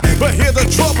you high, but hear the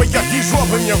trouble, yeah, he's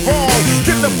rubbing you wrong.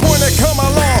 Get the point and come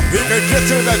along, he can get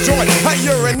to the joint. I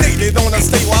urinated on the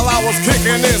state while I was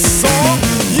kicking this song.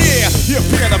 Yeah, you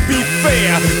better be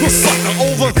fair. The sucker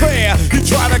over there, he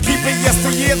tried to keep it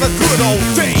yesteryear, the good old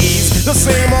days, the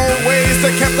same old ways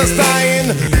that kept us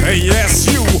dying. Yes,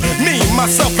 you, me,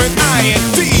 myself, and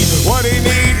I&D. What he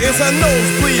need is a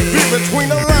nosebleed, be between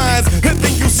the lines, and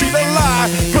then you see the lie.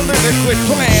 Politically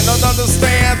planned, don't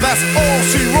understand, that's all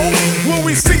she wrote. When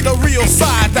we see the real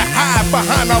side, to hide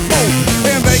behind a vote,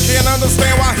 and they can't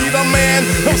understand why he the man.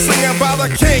 I'm singing about a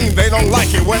king, they don't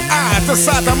like it when I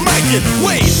decide to mic it.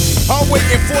 Wait, I'm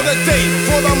waiting for the day,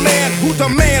 for the man who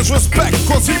demands respect,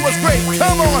 cause he was great.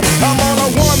 Come on, I'm on a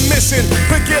one mission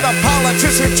to get a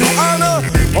politician to honor,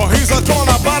 or he's a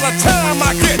goner by the time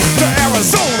I get to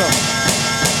Arizona.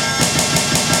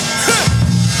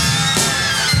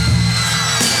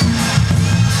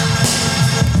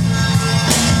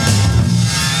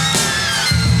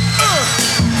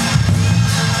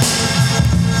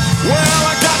 Well,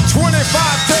 I got 25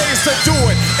 days to do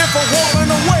it. If I'm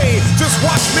walling away, just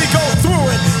watch me go through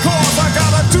it. Cause I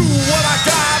gotta do what I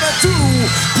gotta do.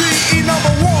 PE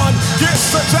number 1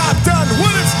 gets the job done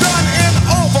when it's done and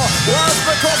over. Well, it's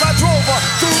because I drove her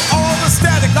through all the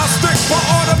static. Now stick for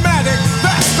automatic.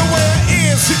 That's the way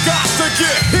it is. He got to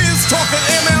get his talking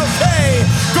MLK.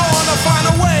 Gonna find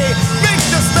a way, make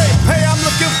this day pay. I'm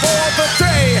looking for the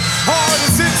day. Hard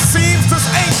as it seems, this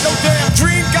ain't no damn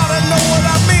dream. Gotta know what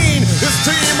I mean. It's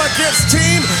team against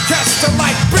team, catch the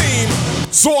light beam.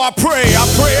 So I pray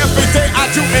every day. I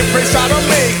do every shot of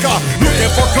maker.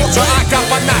 Looking for culture, I got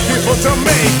but not here for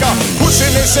Jamaica.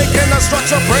 Pushing and shaking the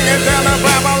structure, bringing down the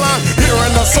Babylon.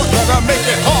 Hearing the sucker to make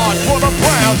it hard for the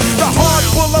brown. The heart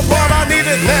full of blood, I need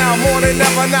it now more than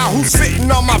ever now. Who's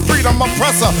sitting on my freedom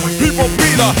oppressor? People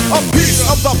beater, a piece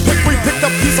of the pick. We picked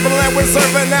a piece of the land we're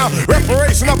serving now.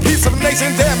 Reparation, a piece of the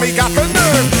nation, damn, he got the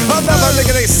nerve. Another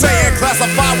nigga they saying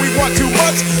classify, we want too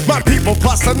much. My people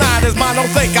plus the 9 is mine, don't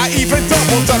think I even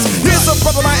double dutch. Here's a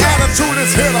brother, my attitude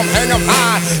is hit, I'm hang 'em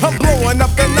high. I'm blowing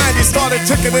up the 90s, started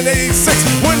ticking in 86.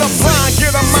 When the blind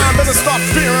get a mind, better start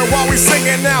fearing while we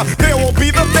singing now. There will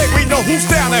be the day we know who's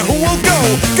down and who will go,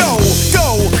 go, go,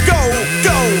 go,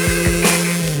 go.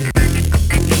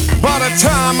 by the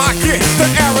time I get to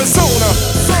Arizona.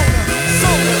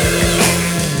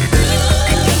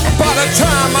 By the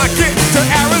time I get to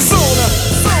Arizona.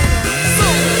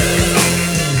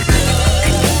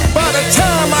 By the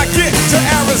time I get to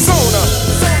Arizona.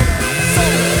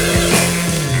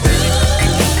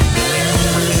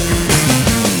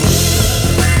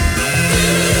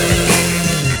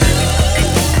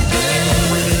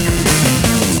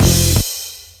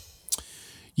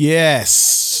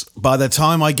 Yes, by the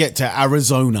time I get to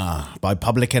Arizona by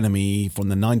Public Enemy from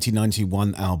the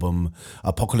 1991 album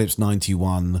Apocalypse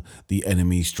 91, The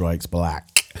Enemy Strikes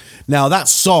Black. Now that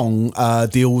song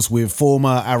deals with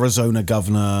former Arizona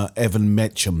Governor Evan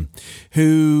Metcham,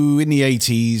 who in the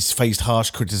 80s faced harsh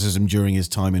criticism during his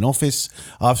time in office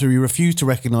after he refused to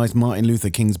recognize Martin Luther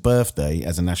King's birthday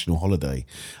as a national holiday.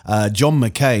 John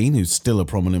McCain, who's still a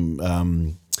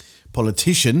prominent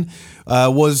politician,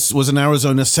 was an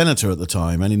Arizona senator at the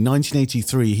time, and in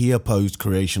 1983 he opposed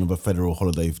creation of a federal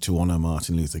holiday to honor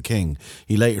Martin Luther King.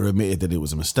 He later admitted that it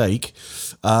was a mistake,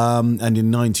 and in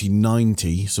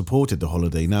 1990 supported the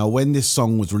holiday. Now, when this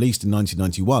song was released in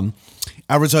 1991,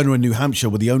 Arizona and New Hampshire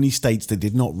were the only states that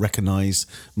did not recognize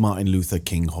Martin Luther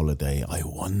King holiday. I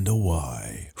wonder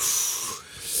why.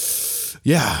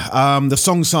 Yeah, the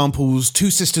song samples Two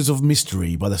Sisters of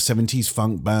Mystery by the 70s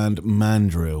funk band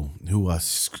Mandrill, who are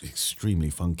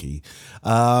extremely funky.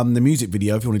 The music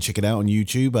video, if you want to check it out on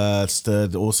YouTube,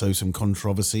 stirred also some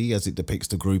controversy as it depicts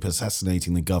the group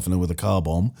assassinating the governor with a car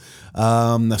bomb.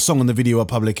 The song and the video are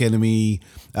Public Enemy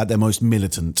at their most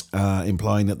militant,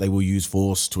 implying that they will use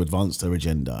force to advance their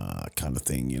agenda, kind of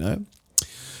thing, you know?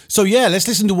 So yeah, let's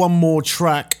listen to one more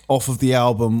track off of the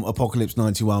album Apocalypse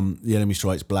 91, The Enemy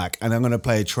Strikes Black, and I'm going to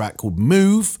play a track called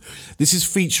Move. This is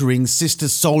featuring Sister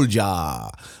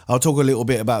Souljah. I'll talk a little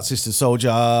bit about Sister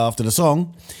Souljah after the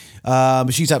song,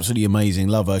 but she's absolutely amazing.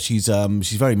 Love her. She's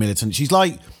very militant. She's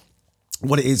like,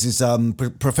 what it is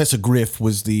Professor Griff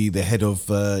was the head of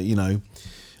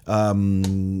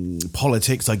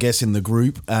politics, I guess, in the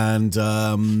group,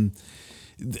 and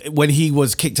when he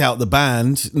was kicked out of the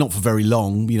band, not for very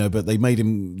long, but they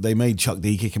made Chuck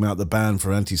D kick him out of the band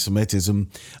for anti-Semitism.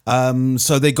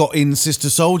 So they got in Sister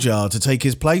Souljah to take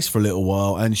his place for a little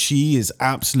while, and she is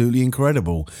absolutely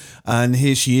incredible. And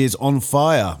here she is on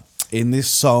fire in this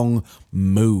song,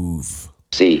 Move.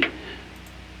 See,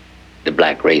 the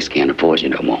black race can't afford you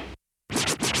no more.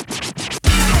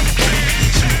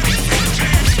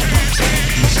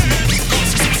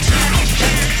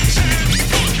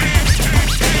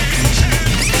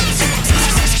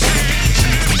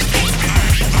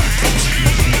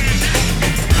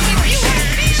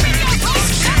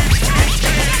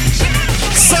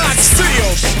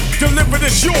 Delivered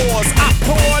is yours. I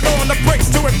poured on the brakes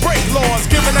to it break laws.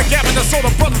 Giving a gap in the soda,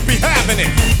 brothers be having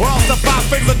it. Or else the five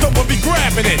fingers of dope will be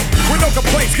grabbing it. With no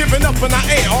complaints, giving up in the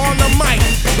air on the mic.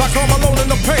 Like I'm alone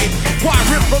in the paint. Why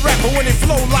rip a rapper when he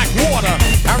flow like water?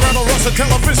 I'd rather rush a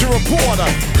television reporter.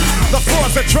 The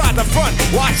frauds that tried to front,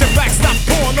 watch your back, stop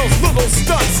pulling those little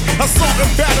stunts. Assault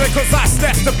and battery, cause I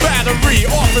snatched the battery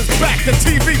off his back, the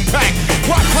TV pack.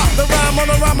 Why pop the rhyme on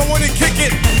the rhymer when he kick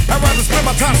it? I'd rather spend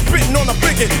my time spitting on the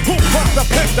bigot. Who pumped the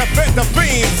pimp that fed the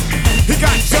beans? He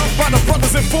got jumped by the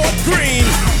brothers in Fort Greene.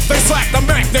 They slapped the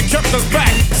Mac, they kept us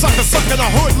back. Sucker in the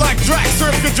hood like Drax.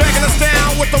 Sir, if you're dragging us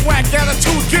down with the whack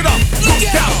attitude, get up, look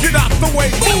out, get out the way,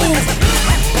 move.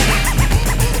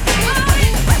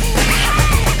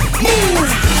 Move!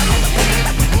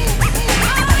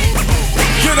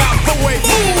 Get out the way!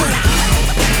 Move!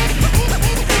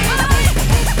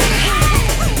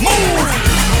 Move!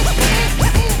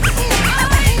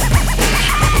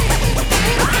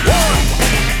 One!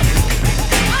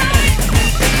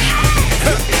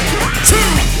 Two!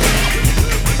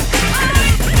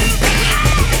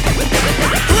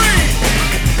 Three!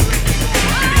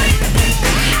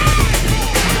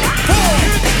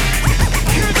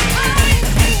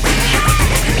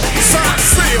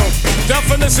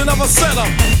 Definition of a setup.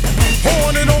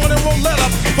 On and won't let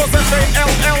up. Cause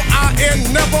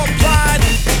FALLIN never applied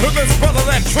to this brother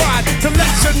that tried to let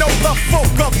you know the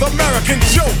folk of the American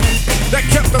joke that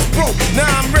kept us broke. Now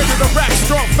I'm ready to rap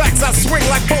strong facts. I swing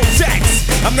like Bo Jacks.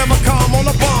 I'm never calm on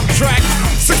a bomb track.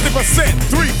 60%,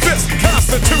 3/5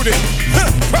 constituted,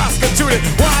 prostituted.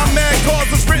 Why I'm mad cause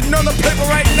it's written on the paper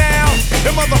right now. The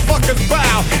motherfuckers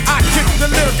bow. I kick the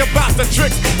lyric about the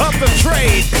tricks of the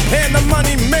trade and the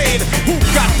money made. Who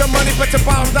got the money? Bet your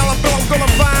 $5 bill I'm gonna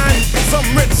find some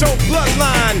rich old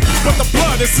bloodline. But the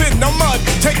blood is in the mud.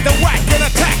 Take the whack and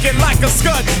attack it like a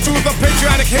scud. To the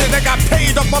patriotic hitter that got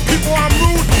paid off my people, I'm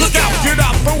rude. Look out, get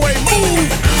out the way, move.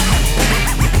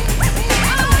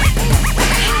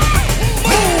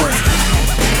 Move.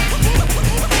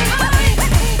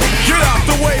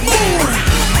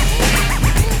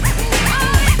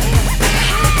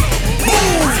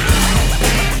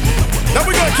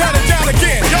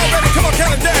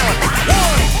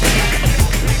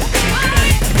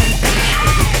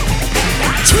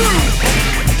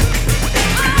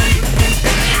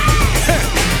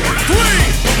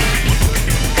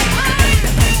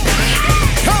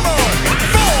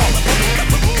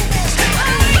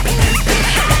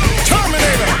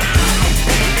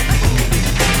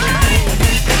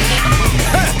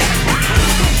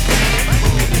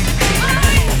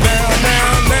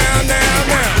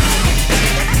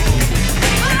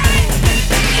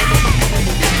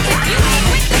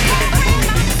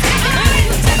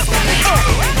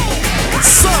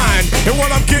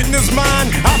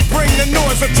 I bring the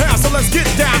noise to town, so let's get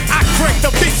down. I crank the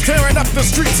beats, tearing up the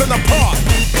streets in the park.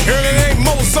 And it ain't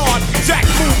Mozart, Jack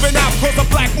moving out, cause the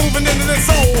black moving into the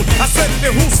soul. I said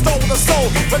it, who stole the soul?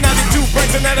 But 92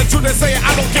 brings an attitude and say,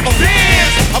 I don't give a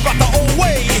damn about the old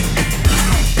way.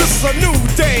 This is a new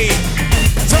day.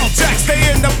 Tell Jack stay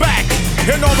in the back.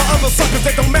 And all the other suckers,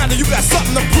 they don't matter, you got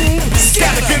something to prove.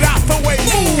 Scatter, get out the way,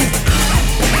 move.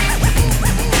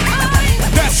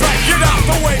 That's right, get out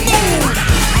the way, move.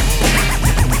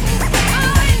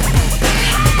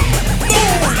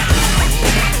 Move.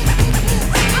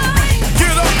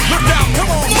 Get up, look out, come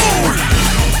on, move.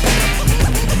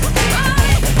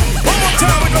 One more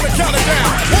time, we're gonna count it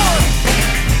down. 1.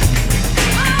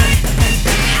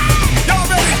 Y'all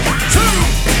ready? 2.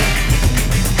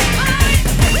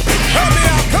 Help me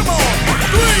out, come on.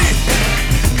 3.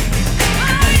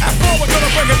 At 4, we're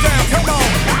gonna break it down, come on.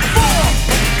 4.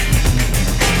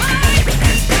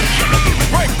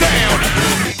 Break down.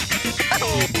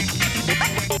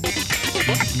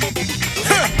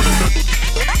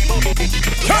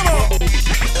 Come on.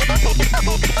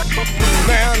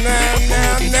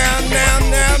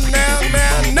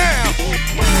 Now.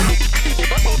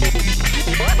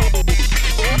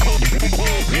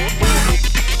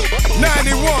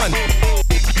 91.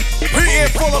 We in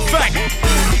full effect.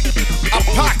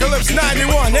 Apocalypse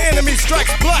 91. The enemy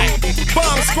strikes black.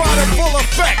 Bomb squad in full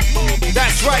effect.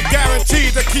 That's right,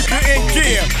 guaranteed to keep you in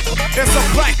gear. It's a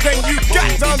black thing you got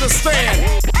to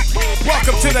understand.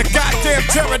 Welcome to the goddamn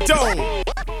Terror Dome.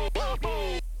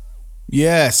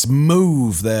 Yes,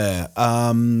 Move there,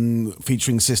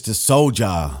 featuring Sister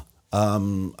Souljah.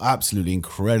 Absolutely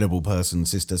incredible person,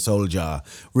 Sister Souljah.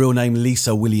 Real name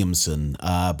Lisa Williamson,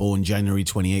 born January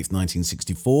 28th,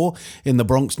 1964 in the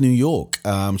Bronx, New York.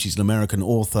 She's an American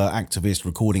author, activist,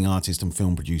 recording artist and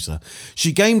film producer.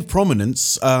 She gained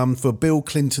prominence for Bill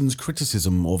Clinton's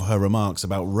criticism of her remarks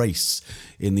about race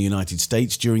in the United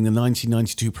States during the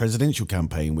 1992 presidential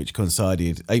campaign, which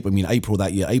coincided, April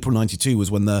that year. April 92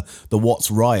 was when the Watts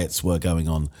riots were going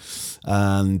on.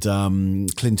 And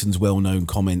Clinton's well-known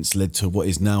comments led to what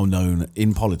is now known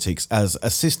in politics as a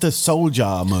Sister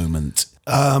Souljah moment.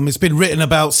 It's been written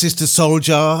about Sister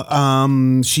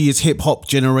Souljah. She is hip-hop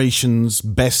generation's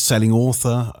best-selling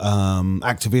author,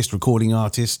 activist, recording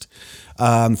artist,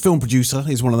 film producer,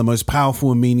 is one of the most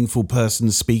powerful and meaningful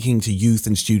persons speaking to youth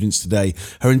and students today.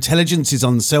 Her intelligence is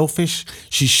unselfish.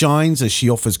 She shines as she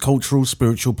offers cultural,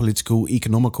 spiritual, political,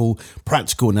 economical,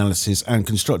 practical analysis and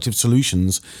constructive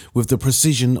solutions with the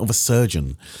precision of a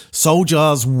surgeon.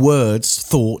 Souljah's words,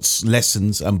 thoughts,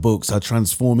 lessons and books are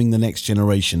transforming the next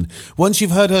generation. Once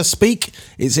you've heard her speak,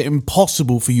 it's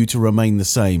impossible for you to remain the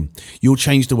same. You'll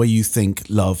change the way you think,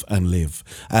 love and live.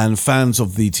 And fans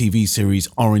of the TV series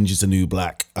Orange is the New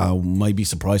Black may be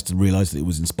surprised to realise that it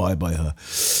was inspired by her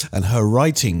and her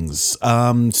writings.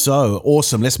 So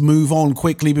awesome. Let's move on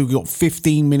quickly. We've got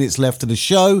 15 minutes left of the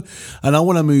show, and I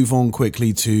want to move on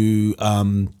quickly to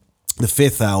the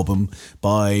fifth album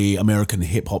by American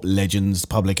hip-hop legends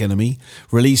Public Enemy,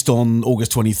 released on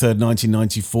August 23rd,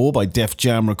 1994 by Def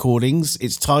Jam Recordings.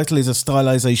 Its title is a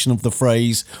stylization of the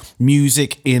phrase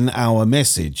music in our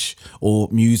message, or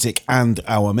music and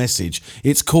our message.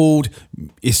 It's called,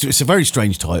 it's a very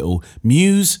strange title,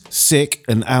 Muse, Sick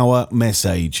and Our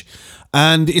Message.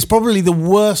 And it's probably the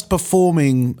worst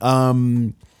performing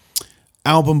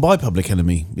album by Public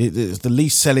Enemy. It's the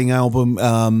least selling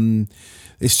album.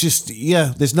 It's just,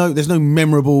 yeah, there's no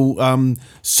memorable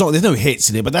song. There's no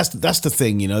hits in it, but that's the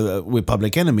thing, you know, with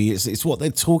Public Enemy. It's what they're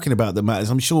talking about that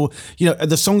matters. I'm sure, you know,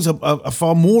 the songs are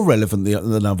far more relevant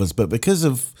than others, but because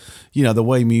of, you know, the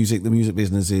way the music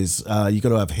business is, you got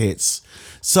to have hits.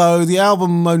 So the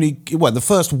album the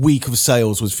first week of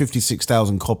sales was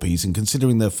 56,000 copies, and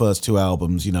considering their first two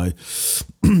albums, you know,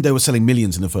 they were selling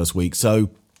millions in the first week. So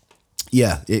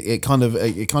yeah, it kind of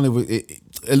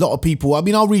a lot of people. I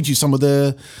mean, I'll read you some of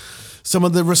the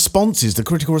responses, the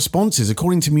critical responses.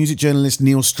 According to music journalist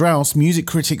Neil Strauss, music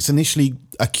critics initially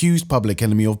accused Public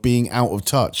Enemy of being out of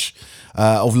touch,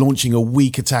 of launching a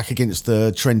weak attack against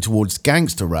the trend towards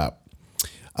gangster rap,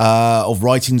 of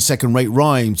writing second-rate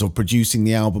rhymes, of producing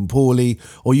the album poorly,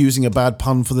 or using a bad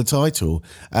pun for the title,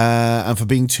 and for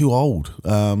being too old.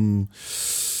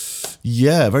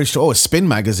 Yeah, very strong. Spin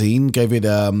magazine gave it,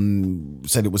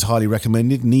 said it was highly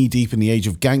recommended. Knee deep in the age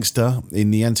of gangster,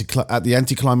 at the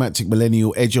anticlimactic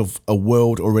millennial edge of a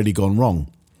world already gone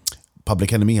wrong.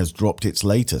 Public Enemy has dropped its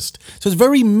latest. So it's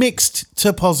very mixed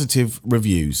to positive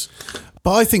reviews.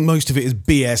 But I think most of it is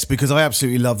BS, because I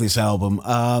absolutely love this album.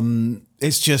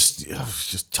 it's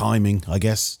just timing, I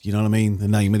guess. You know what I mean? The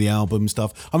name of the album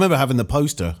stuff. I remember having the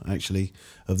poster, actually,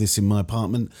 of this in my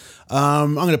apartment.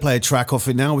 I'm going to play a track off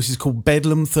it now, which is called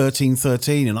Bedlam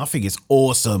 1313, and I think it's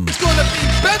awesome. It's gonna be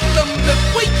Bedlam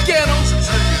if we get 'em. It's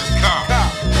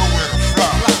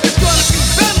gonna be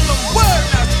Bedlam, word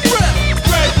now spread 'em.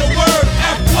 Spread the word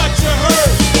after what you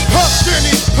heard. Huff,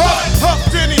 Denny, huff,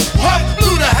 Denny, huff,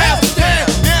 blew the house down.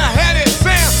 Yeah, I had it,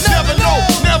 Sam. Never know,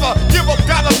 never give up,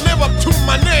 gotta live up to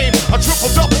my name. A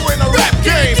triple-double in a rap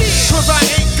game. Cause I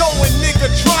ain't going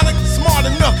niggatronic. Smart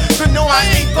enough to know I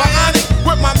ain't bionic.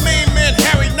 With my main man,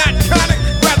 Harry, not conic.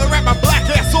 Rather rap my black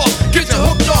ass off, get you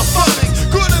hooked on phonics.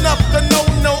 Good enough to know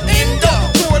no endo.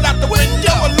 Throw it out the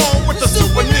window along with the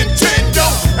Super Nintendo.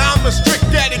 I'm a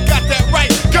strict daddy, got that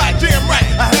right. Goddamn right,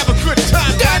 I have a good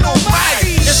time. God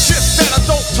almighty. It's just that I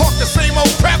don't talk the same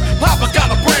old crap. Papa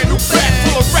got a brand new bag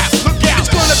full of rap. Look out. It's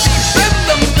gonna be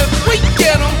Bedlam if we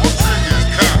get 'em.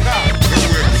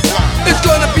 It's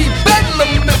gonna be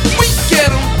Bedlam if we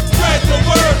get 'em. Spread the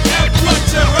word after what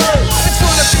you heard. It's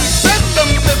gonna be Bedlam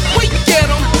if we get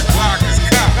 'em.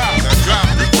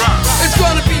 It's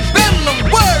gonna be Bedlam,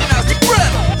 word now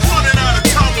spread 'em. Running out of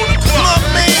time on the clock. My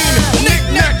mean,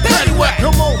 knick-knack, paddywhack.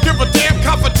 Come on, give a damn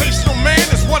confrontational man.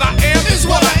 It's what I am, it's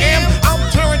what I am. I'm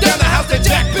tearing down the house that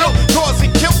Jack built. Cause he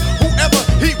killed whoever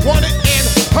he wanted and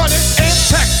hunted and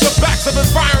taxed the backs of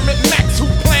environment Max who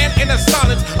planned in the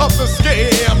silence of the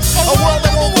scams. A world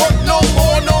that won't work no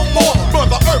more, no more.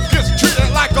 Brother Earth gets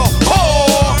treated like a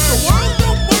whore. The world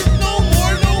don't work no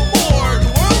more, no more.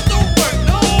 The world don't work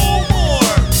no more.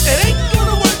 It ain't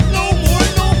gonna work no more,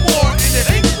 no more. And it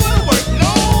ain't gonna work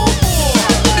no more.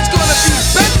 It's gonna be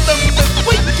Bedlam if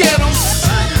we get 'em.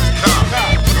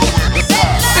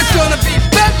 It's gonna be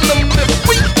Bedlam if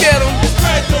we get 'em.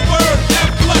 Spread the word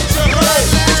after what you heard.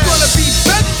 It's gonna be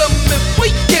Bedlam if we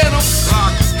get 'em.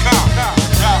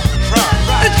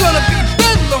 It's gonna be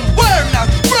Bedlam, word now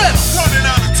spread 'em. Running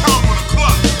out of time on the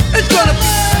clock. It's gonna be,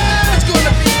 it's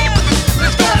gonna be,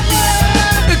 it's gonna be,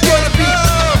 it's gonna be,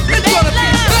 it's gonna be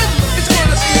Bedlam. It's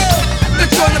gonna be,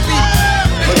 it's gonna be.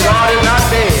 But God is not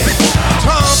dead.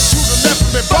 Tom to the left of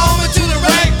me, bombing to the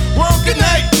right. World good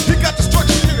night. He got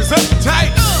destruction in his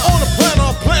appetite. On a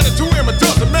planet to him, it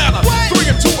doesn't matter. 3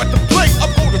 and 2 at the plate,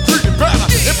 I'm going to treat it better.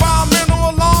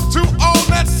 Environmental alarm to all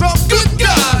that some good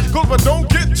God. Cause we don't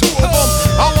get two of them.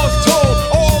 I was told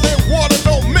all in water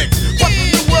don't mix. But the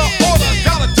new world order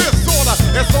got a disorder.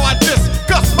 And so I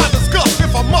discuss my disgust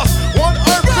if I must. One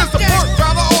earth is the birth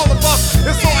out of all of us.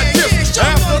 And so I diss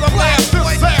after the last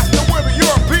disaster with a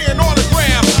European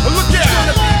autograph. Look at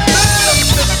it. Bedlam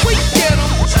if we get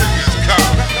 'em.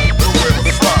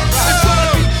 It's gonna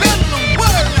be Bedlam,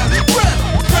 word now spread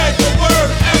 'em. Spread the word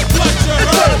and what you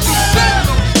It's gonna heard. be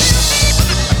Bedlam.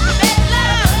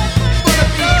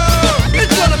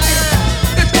 It's gonna be,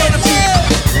 it's gonna be,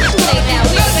 it's gonna be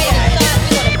Bedlam.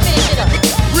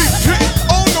 Repent.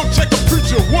 Oh no, check a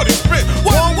preacher what he spit.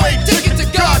 One way ticket to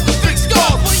God to fix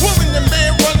God. Woman and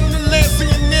man running the land,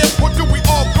 seeing there. What do we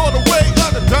all go the way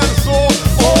of the dinosaur?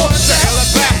 Or the hell of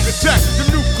back attack, the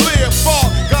nuclear ball.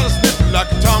 Gotta snip it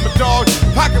like a Tommy dog.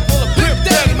 Pocket full of pimp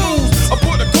daddy moves. I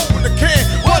put a coke in the can.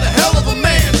 What a hell of a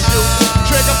man.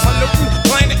 Trigger polluting,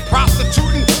 planet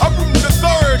prostituting. I'm rooting the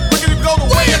third. We're gonna go the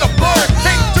way of the bird.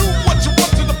 Can't do what you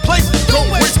want to the place. Don't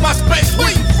waste my space.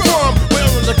 Where you from?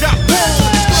 Well, I got one.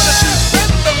 It's gonna be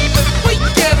Bedlam if we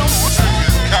get 'em.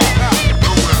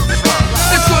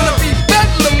 It's gonna be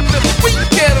Bedlam if we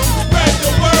get 'em. Spread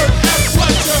the word, that's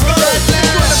what you heard.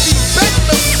 It's gonna be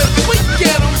Bedlam if we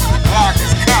get 'em.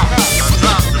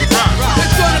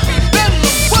 It's gonna be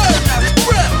Bedlam, word now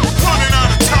spread 'em. Running out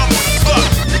of time on the clock.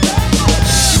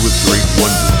 He with great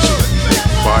wonders so that he made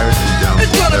fire come down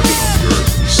It's from gonna heaven be- on the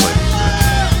earth and slay men.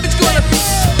 It's gonna be,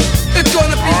 it's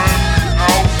gonna be,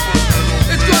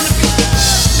 it's gonna be,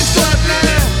 it's gonna be,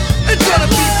 it's gonna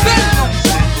be Bedlam.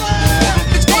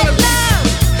 It's gonna be,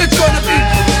 it's gonna be,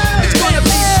 it's gonna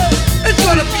be, it's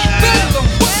gonna be Bedlam.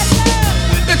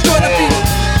 It's gonna be,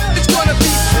 it's gonna be,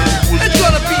 it's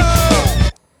gonna be.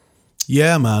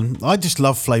 Yeah, man. I just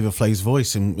love Flavor Flav's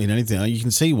voice in anything. You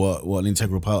can see what an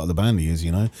integral part of the band he is,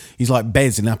 you know. He's like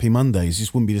Bez in Happy Mondays.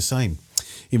 Just wouldn't be the same.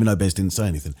 Even though Bez didn't say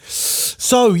anything.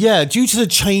 So, yeah, due to the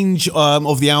change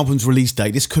of the album's release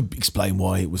date, this could explain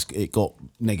why it got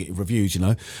negative reviews, you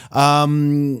know.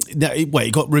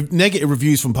 It got negative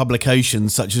reviews from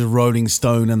publications such as Rolling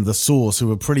Stone and The Source, who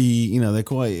are pretty, you know, they're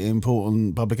quite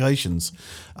important publications.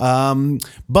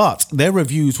 But their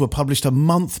reviews were published a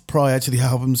month prior to the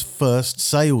album's first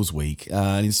sales week.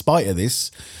 And in spite of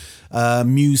this,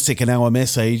 Music and Our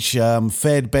Message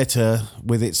fared better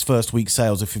with its first week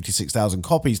sales of 56,000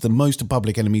 copies than most of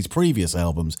Public Enemy's previous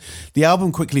albums. The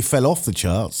album quickly fell off the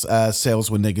charts as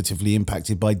sales were negatively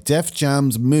impacted by Def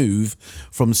Jam's move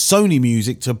from Sony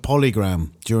Music to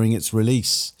Polygram during its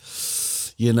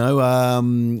release. You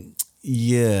know,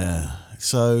 yeah.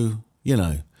 So, you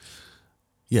know,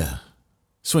 yeah.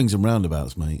 Swings and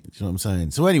roundabouts, mate. Do you know what I'm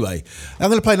saying? So anyway, I'm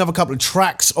going to play another couple of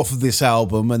tracks off of this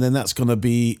album, and then that's going to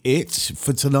be it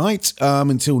for tonight.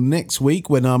 Until next week,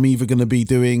 when I'm either going to be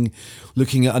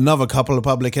looking at another couple of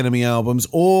Public Enemy albums,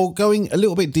 or going a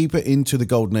little bit deeper into the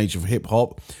golden age of hip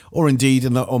hop, or indeed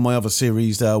on my other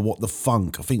series, What the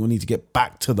Funk. I think we need to get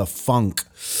back to the funk.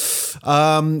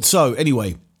 So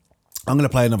anyway, I'm going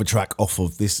to play another track off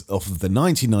of the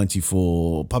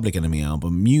 1994 Public Enemy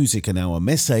album, Music and Our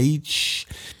Message.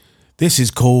 This is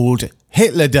called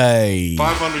Hitler Day.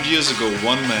 500 years ago,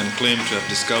 one man claimed to have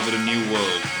discovered a new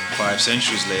world. 5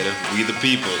 centuries later, we the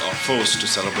people are forced to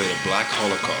celebrate a black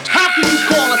holocaust. How can you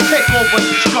call a takeover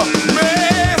struggle?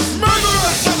 Mass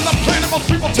murderers on the planet, most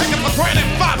people take it for granted.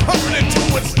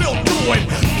 502 and still doing.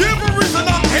 Give a reason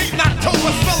I'm hating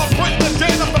October, celebrating the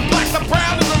day of the black, the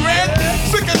brown, and the red.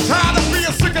 Sick and tired of being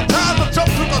sick and tired of jump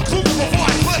to conclusions before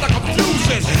I clear the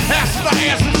confusion. Ash to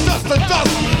ashes, dust to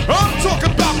dust. I'm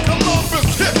talking about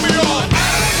Columbus, hit me on. I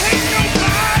don't hate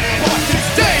nobody. But these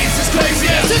days is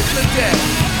crazy as Hitler Day.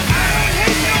 I don't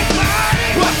hate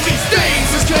nobody. But these days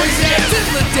is crazy as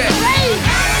Hitler Day.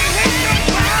 I don't hate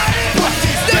nobody. But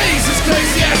these days is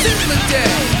crazy as Hitler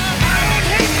Day. I don't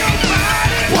hate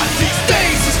nobody. But these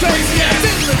days is crazy as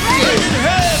Hitler Day. Shaking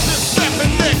heads and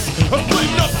snapping necks. I'm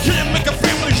splitting up, can't make a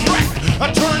family track. I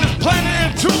turn this planet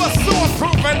into a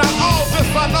sword-proof, and not all this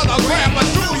another grab. I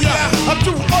do ya, I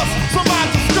do us, some I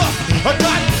discuss. I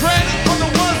got credit for the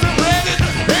ones that read it.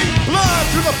 Ain't blind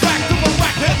to the fact of a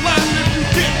rack headline. If you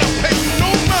didn't pay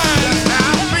no mind, that's how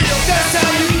I feel. That's how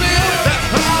you feel.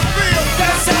 That's how I feel.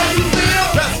 That's how you feel.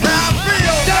 That's how I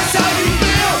feel. That's how you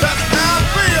feel. That's how I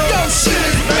feel. Yo, shit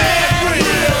is mad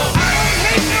real. I don't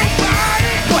hate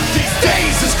nobody. But these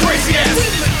days is crazy as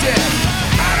Hitler Day.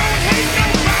 I don't hate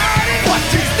nobody. But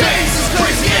these days is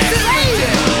crazy as Hitler Day.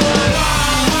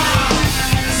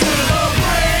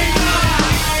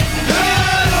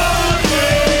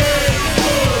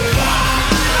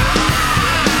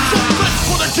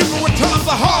 Keeping with times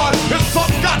are hard, and some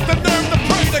got the nerve to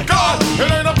pray to God. It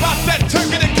ain't about that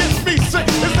turkey that gets me sick,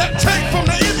 it's that tank from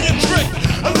the Indian trick.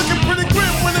 I'm looking pretty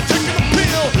grim when they're taking a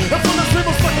pill, and from the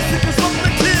people suckers seeking something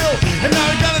to kill. And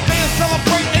now you gotta dance,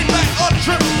 celebrate, ain't back on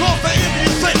trip, close the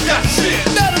Indians ain't got shit.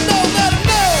 Let 'em know, let 'em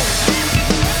know.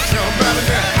 Tell 'em about it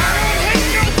now. I don't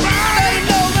hate nobody. Let 'em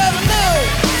know, let 'em know.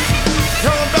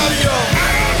 Tell 'em about it, yo.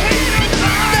 I don't hate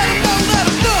nobody. Let 'em know, let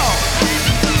 'em know.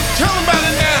 Tell 'em about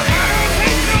it now.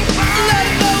 Let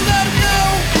 'em know, let 'em know.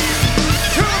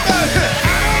 Tell 'em about it. I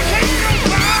don't hate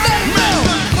nobody. Man,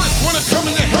 when it's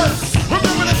coming, it hurts.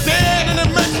 Remember the dead and it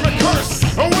makes me curse.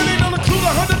 And when they don't include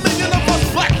 100 million of us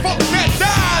black folks that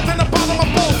died in the bottom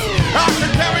of boats. I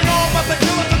can carry on, but the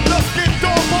killers and dust get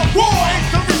done. But war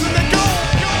ain't the reason they go.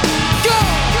 Go.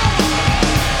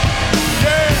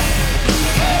 Yeah.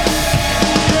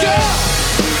 Go.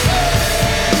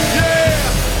 Yeah.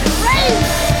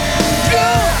 Go.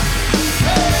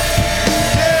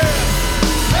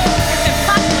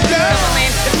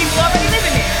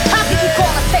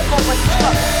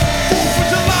 Fourth of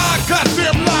July,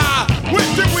 goddamn lie. When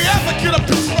did we ever get a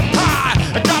piece of the pie?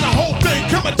 I got a whole thing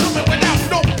coming to me without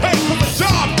no pay, 'cause the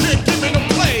job can't give me no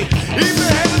play. Even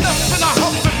had enough in a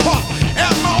house and puff.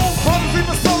 And my own brothers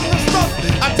even selling the stuff.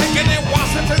 I take it in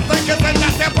Washington thinking they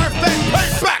got their birthday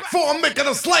paid back for making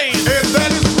a slave. And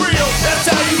that is real. That's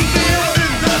how you feel.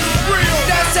 And that is real.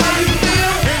 That's how you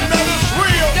feel. And that is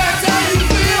real. That's how you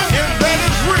feel. And that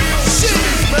is real. Shit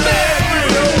is mad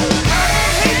real.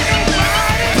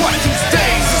 But these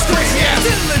days is crazy as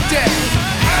Hitler Day.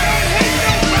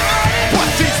 But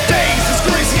these days is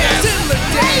crazy as Hitler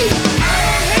Day.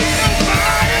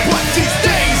 But these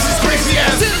days is crazy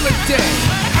as Hitler Day.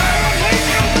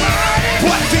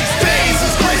 But these days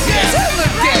is crazy as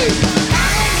Hitler Day.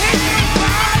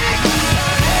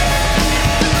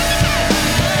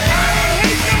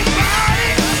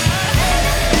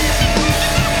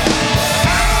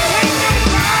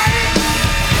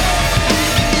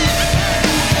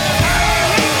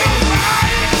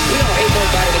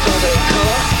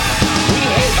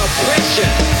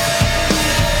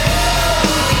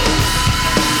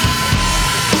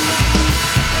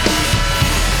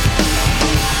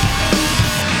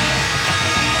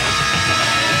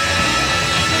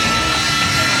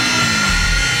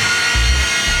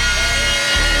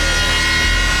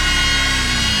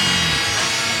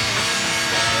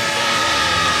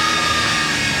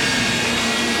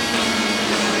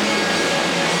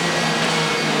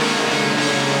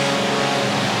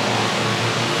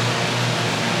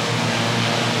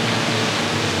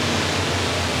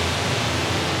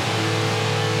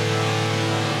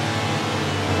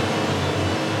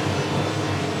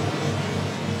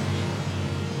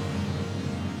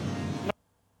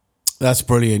 That's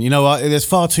brilliant. You know what? There's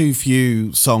far too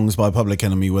few songs by Public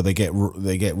Enemy where they get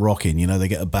rocking. You know, they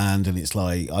get a band, and it's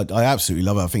like I absolutely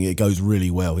love it. I think it goes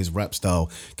really well. His rap style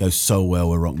goes so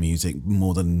well with rock music,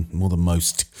 more than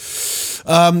most.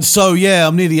 So yeah,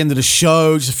 I'm near the end of the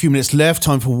show. Just a few minutes left.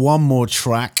 Time for one more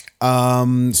track.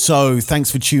 So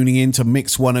thanks for tuning in to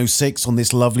Mix 106 on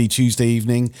this lovely Tuesday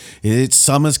evening. It's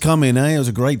summer's coming, eh? It was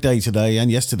a great day today,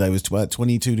 and yesterday was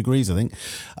 22 degrees, I think.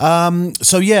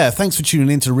 So yeah, thanks for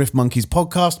tuning in to Riff Monkeys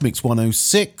podcast, Mix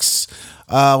 106.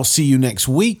 I'll see you next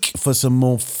week for some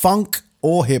more funk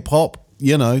or hip hop,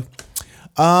 you know.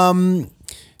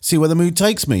 See where the mood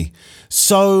takes me.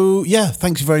 So, yeah,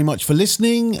 thanks very much for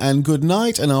listening, and good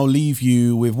night, and I'll leave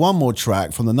you with one more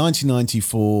track from the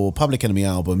 1994 Public Enemy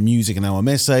album, Music and Our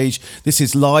Message. This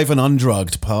is Live and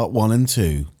Undrugged, Part 1 and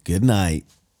 2. Good night.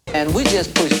 And we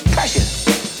just push pressure.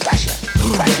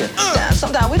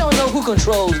 Sometimes we don't know who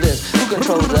controls this, who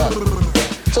controls the other.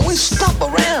 So we stop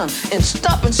around and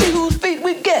stop and see whose feet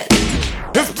we get.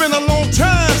 It's been a long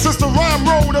time since the rhyme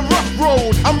road and rough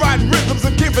road. I'm riding rhythms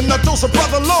and giving a dose of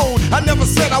brother load. I never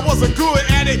said I wasn't good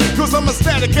at it, cause I'm a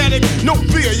static addict. No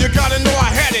fear, you gotta know I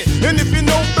had it. And if you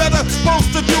know better,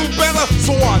 supposed to do better.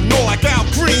 So I know like Al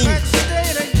Green.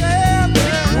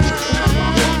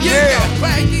 Yeah,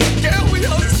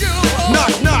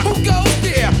 knock, knock. Who goes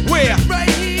there? Where? Right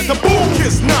here. The boom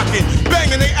kids knocking,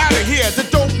 banging, they out of here. The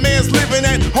dope man's living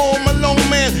at home alone,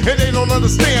 man. And they don't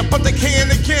understand, but they can.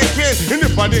 And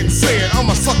if I didn't say it, I'm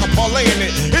a sucker parlaying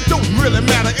it. It don't really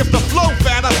matter if the flow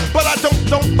fatter, but I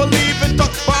don't believe in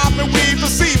duck, bob, and weave.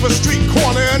 Receive a street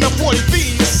corner and a 40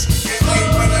 thieves.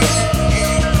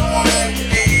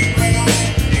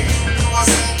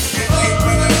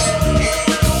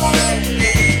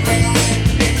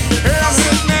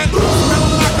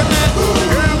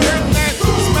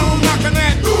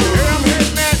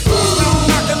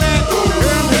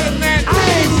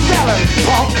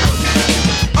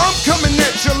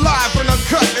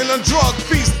 Drug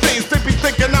these things, they be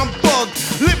thinking I'm bugged.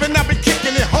 Living, I be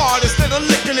kicking it hard instead of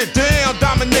licking it down.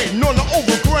 Dominating on the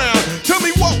overground. Tell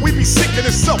me what we be seeking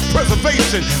is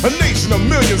self-preservation. A nation of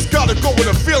millions gotta go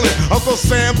with a feeling. Uncle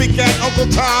Sam begat Uncle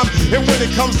Tom, and when it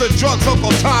comes to drugs,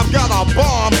 Uncle Tom got a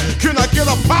bomb. Can I get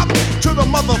a pop to the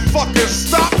motherfuckers?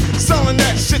 Stop selling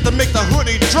that shit to make the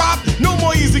hoodie drop. No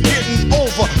more easy getting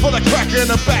over for the cracker in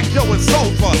the back. Yo, it's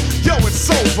over. Yo, it's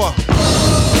over.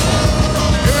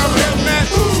 I'm hitting that,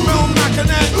 smell knocking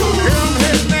that. I'm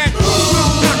hitting that, smell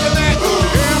knocking that.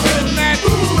 I'm hitting that,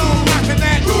 smell knocking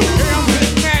that. I'm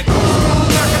hitting that, smell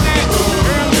knocking that.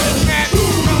 I'm hitting that,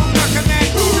 smell knocking that.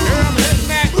 I'm hitting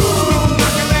that, smell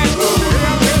knocking that.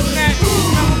 I'm hitting that,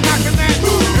 smell knocking that.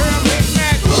 I'm hitting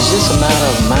that. Is this a matter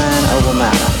of mind over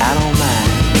matter? I don't mind.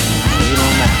 You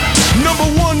don't matter. Number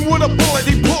one with a bullet,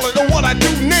 he pull it. Or what I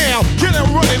do now, get it,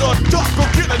 run it, or duck, or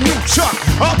get a new chuck.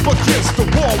 Up against the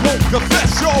wall, won't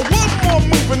confess, y'all. One more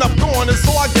moving up going, and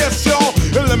so I guess y'all.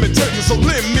 And let me tell you, so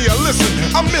lend me a listen.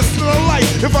 I'm missing a light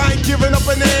if I ain't giving up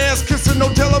an ass kissing,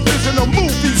 no television, no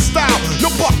movie style.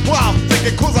 No buck wild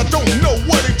thinking, cause I don't know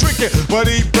what he drinking. But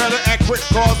he better act quick,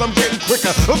 cause I'm getting quicker.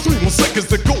 3 more seconds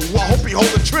to go, I hope he hold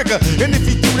the trigger. And if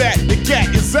he do that, the gat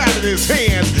is out of his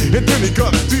hands. And then he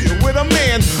gotta deal with a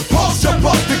man. Pulse jump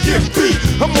up to get beat.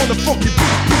 I'm on the funky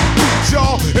beat,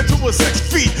 y'all. Into a 6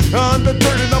 feet, under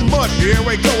dirt in the mud. Here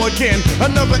we go again.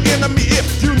 Another enemy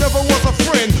if you never was a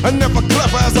friend. I never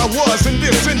clever as I was in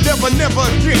this endeavor. Never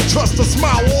again trust a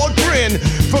smile or a grin.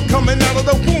 For coming out of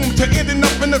the womb to ending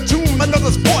up in the tomb.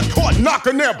 Another sport caught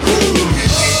knocking that boom.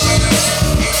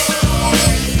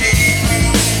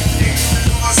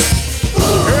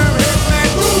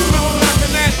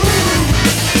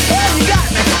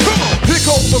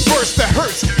 The verse that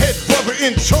hurts, head brother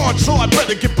in charge, so I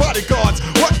better get bodyguards.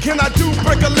 What can I do?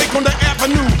 Break a leg on the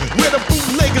avenue, where the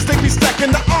bootleggers, they be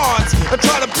stacking the odds. I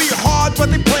try to be hard, but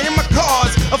they playing my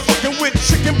cards. I'm fucking with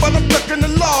chicken, but I'm ducking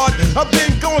the lard. I've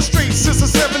been going straight since the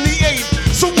 78.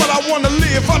 So what I wanna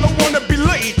live, I don't wanna be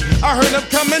late. I heard them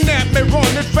coming at me,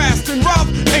 running fast and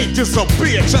rough. Ain't this a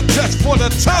bitch, a test for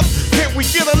the tough? Can't we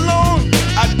get along?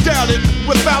 I doubt it.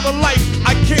 Without a life,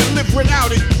 I can't live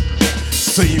without it.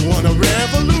 So you want a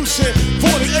revolution?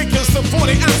 40 acres to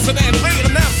 40 ounces and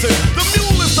ain't an ounce. The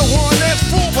mule is the one that's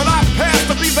full, but I pass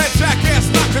to be that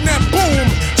jackass knocking that boom.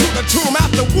 To the tomb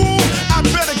out the womb. I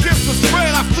bet against the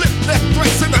spread. I flip that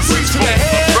threats in the streets to the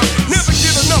head. Never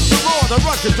get enough to roar, the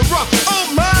rugged, the rough. Oh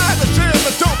my, the jam,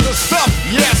 the dope, the stuff.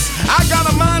 Yes, I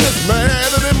got a mind that's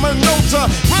madder than my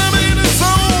nota. Rhyming in its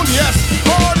own, yes.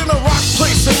 Hard in a rock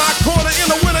place in my corner in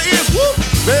the winter is whoop.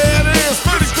 There it is,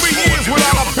 33 years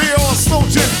without a beer or slow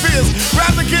gin fizz.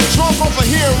 Rather get drunk over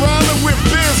here rhyming with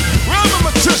biz.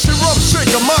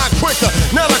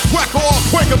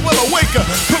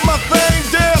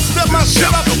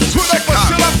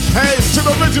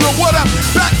 know what up?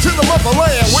 Back to the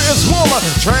motherland where it's warmer.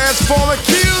 Transformer,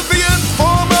 kill the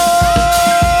informer.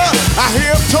 I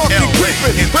hear him talking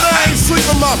creeping, but I ain't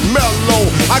sleeping my mellow.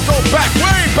 I go back,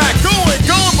 way back, going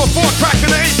before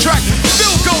cracking the 8-track.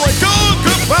 Still going,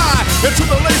 goodbye. And to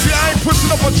the lazy, I ain't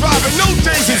pushing up or driving, no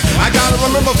daisies. I gotta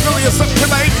remember Philly in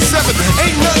September 87.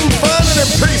 Ain't nothing finer than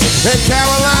peace. And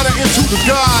Carolina into the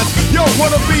gods. Yo,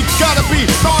 wanna be, gotta be,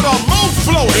 start a mo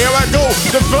flow. Here I go,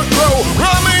 the foot row.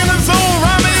 Rhyming in the zone,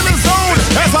 rhyming in the zone.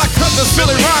 As I cut the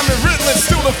silly rhyming, written and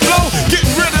still the flow.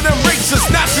 Getting rid of them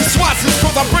racist, Nazi swatches,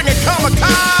 cause I'm bringing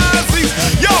kamikazes.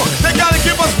 Yo, they gotta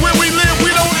give us where we live,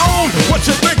 we don't own. What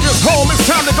you think is home, it's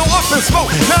time to go up and smoke.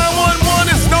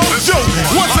 911 is no joke.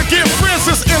 Once again, friends,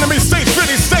 this enemy state,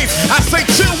 50 states. I say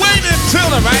chill, wait until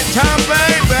the right time,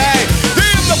 baby.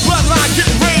 Damn, the bloodline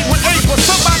getting raided with hate, but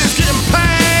somebody's getting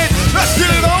paid. Let's get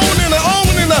it on in the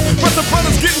but the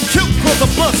brothers getting killed cause the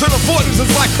blunts in the 40s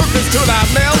is like cookies to the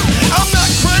mouth. I'm not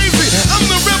crazy, I'm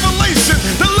the revelation,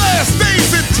 the last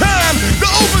days in time,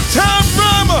 the overtime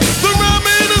rhymer, the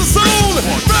rhymer in the zone,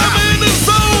 rhymer in the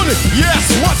zone. Yes,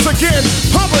 once again,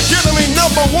 Public Enemy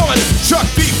 #1, Chuck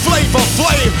D. Flavor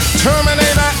Flav,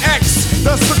 Terminator X,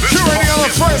 the security of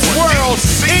the first world,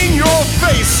 in your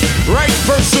face, right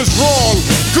versus wrong,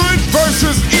 good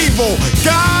versus evil,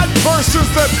 God versus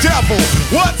the devil.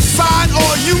 What side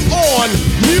are you on?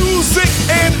 Music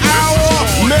and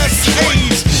our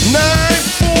message.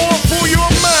 9-4 for your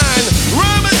mind.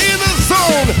 Rhyming in the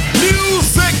zone.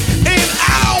 Music and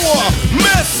our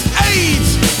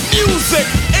message. Music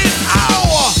and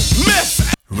our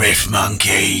message. Riff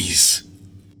Monkeys.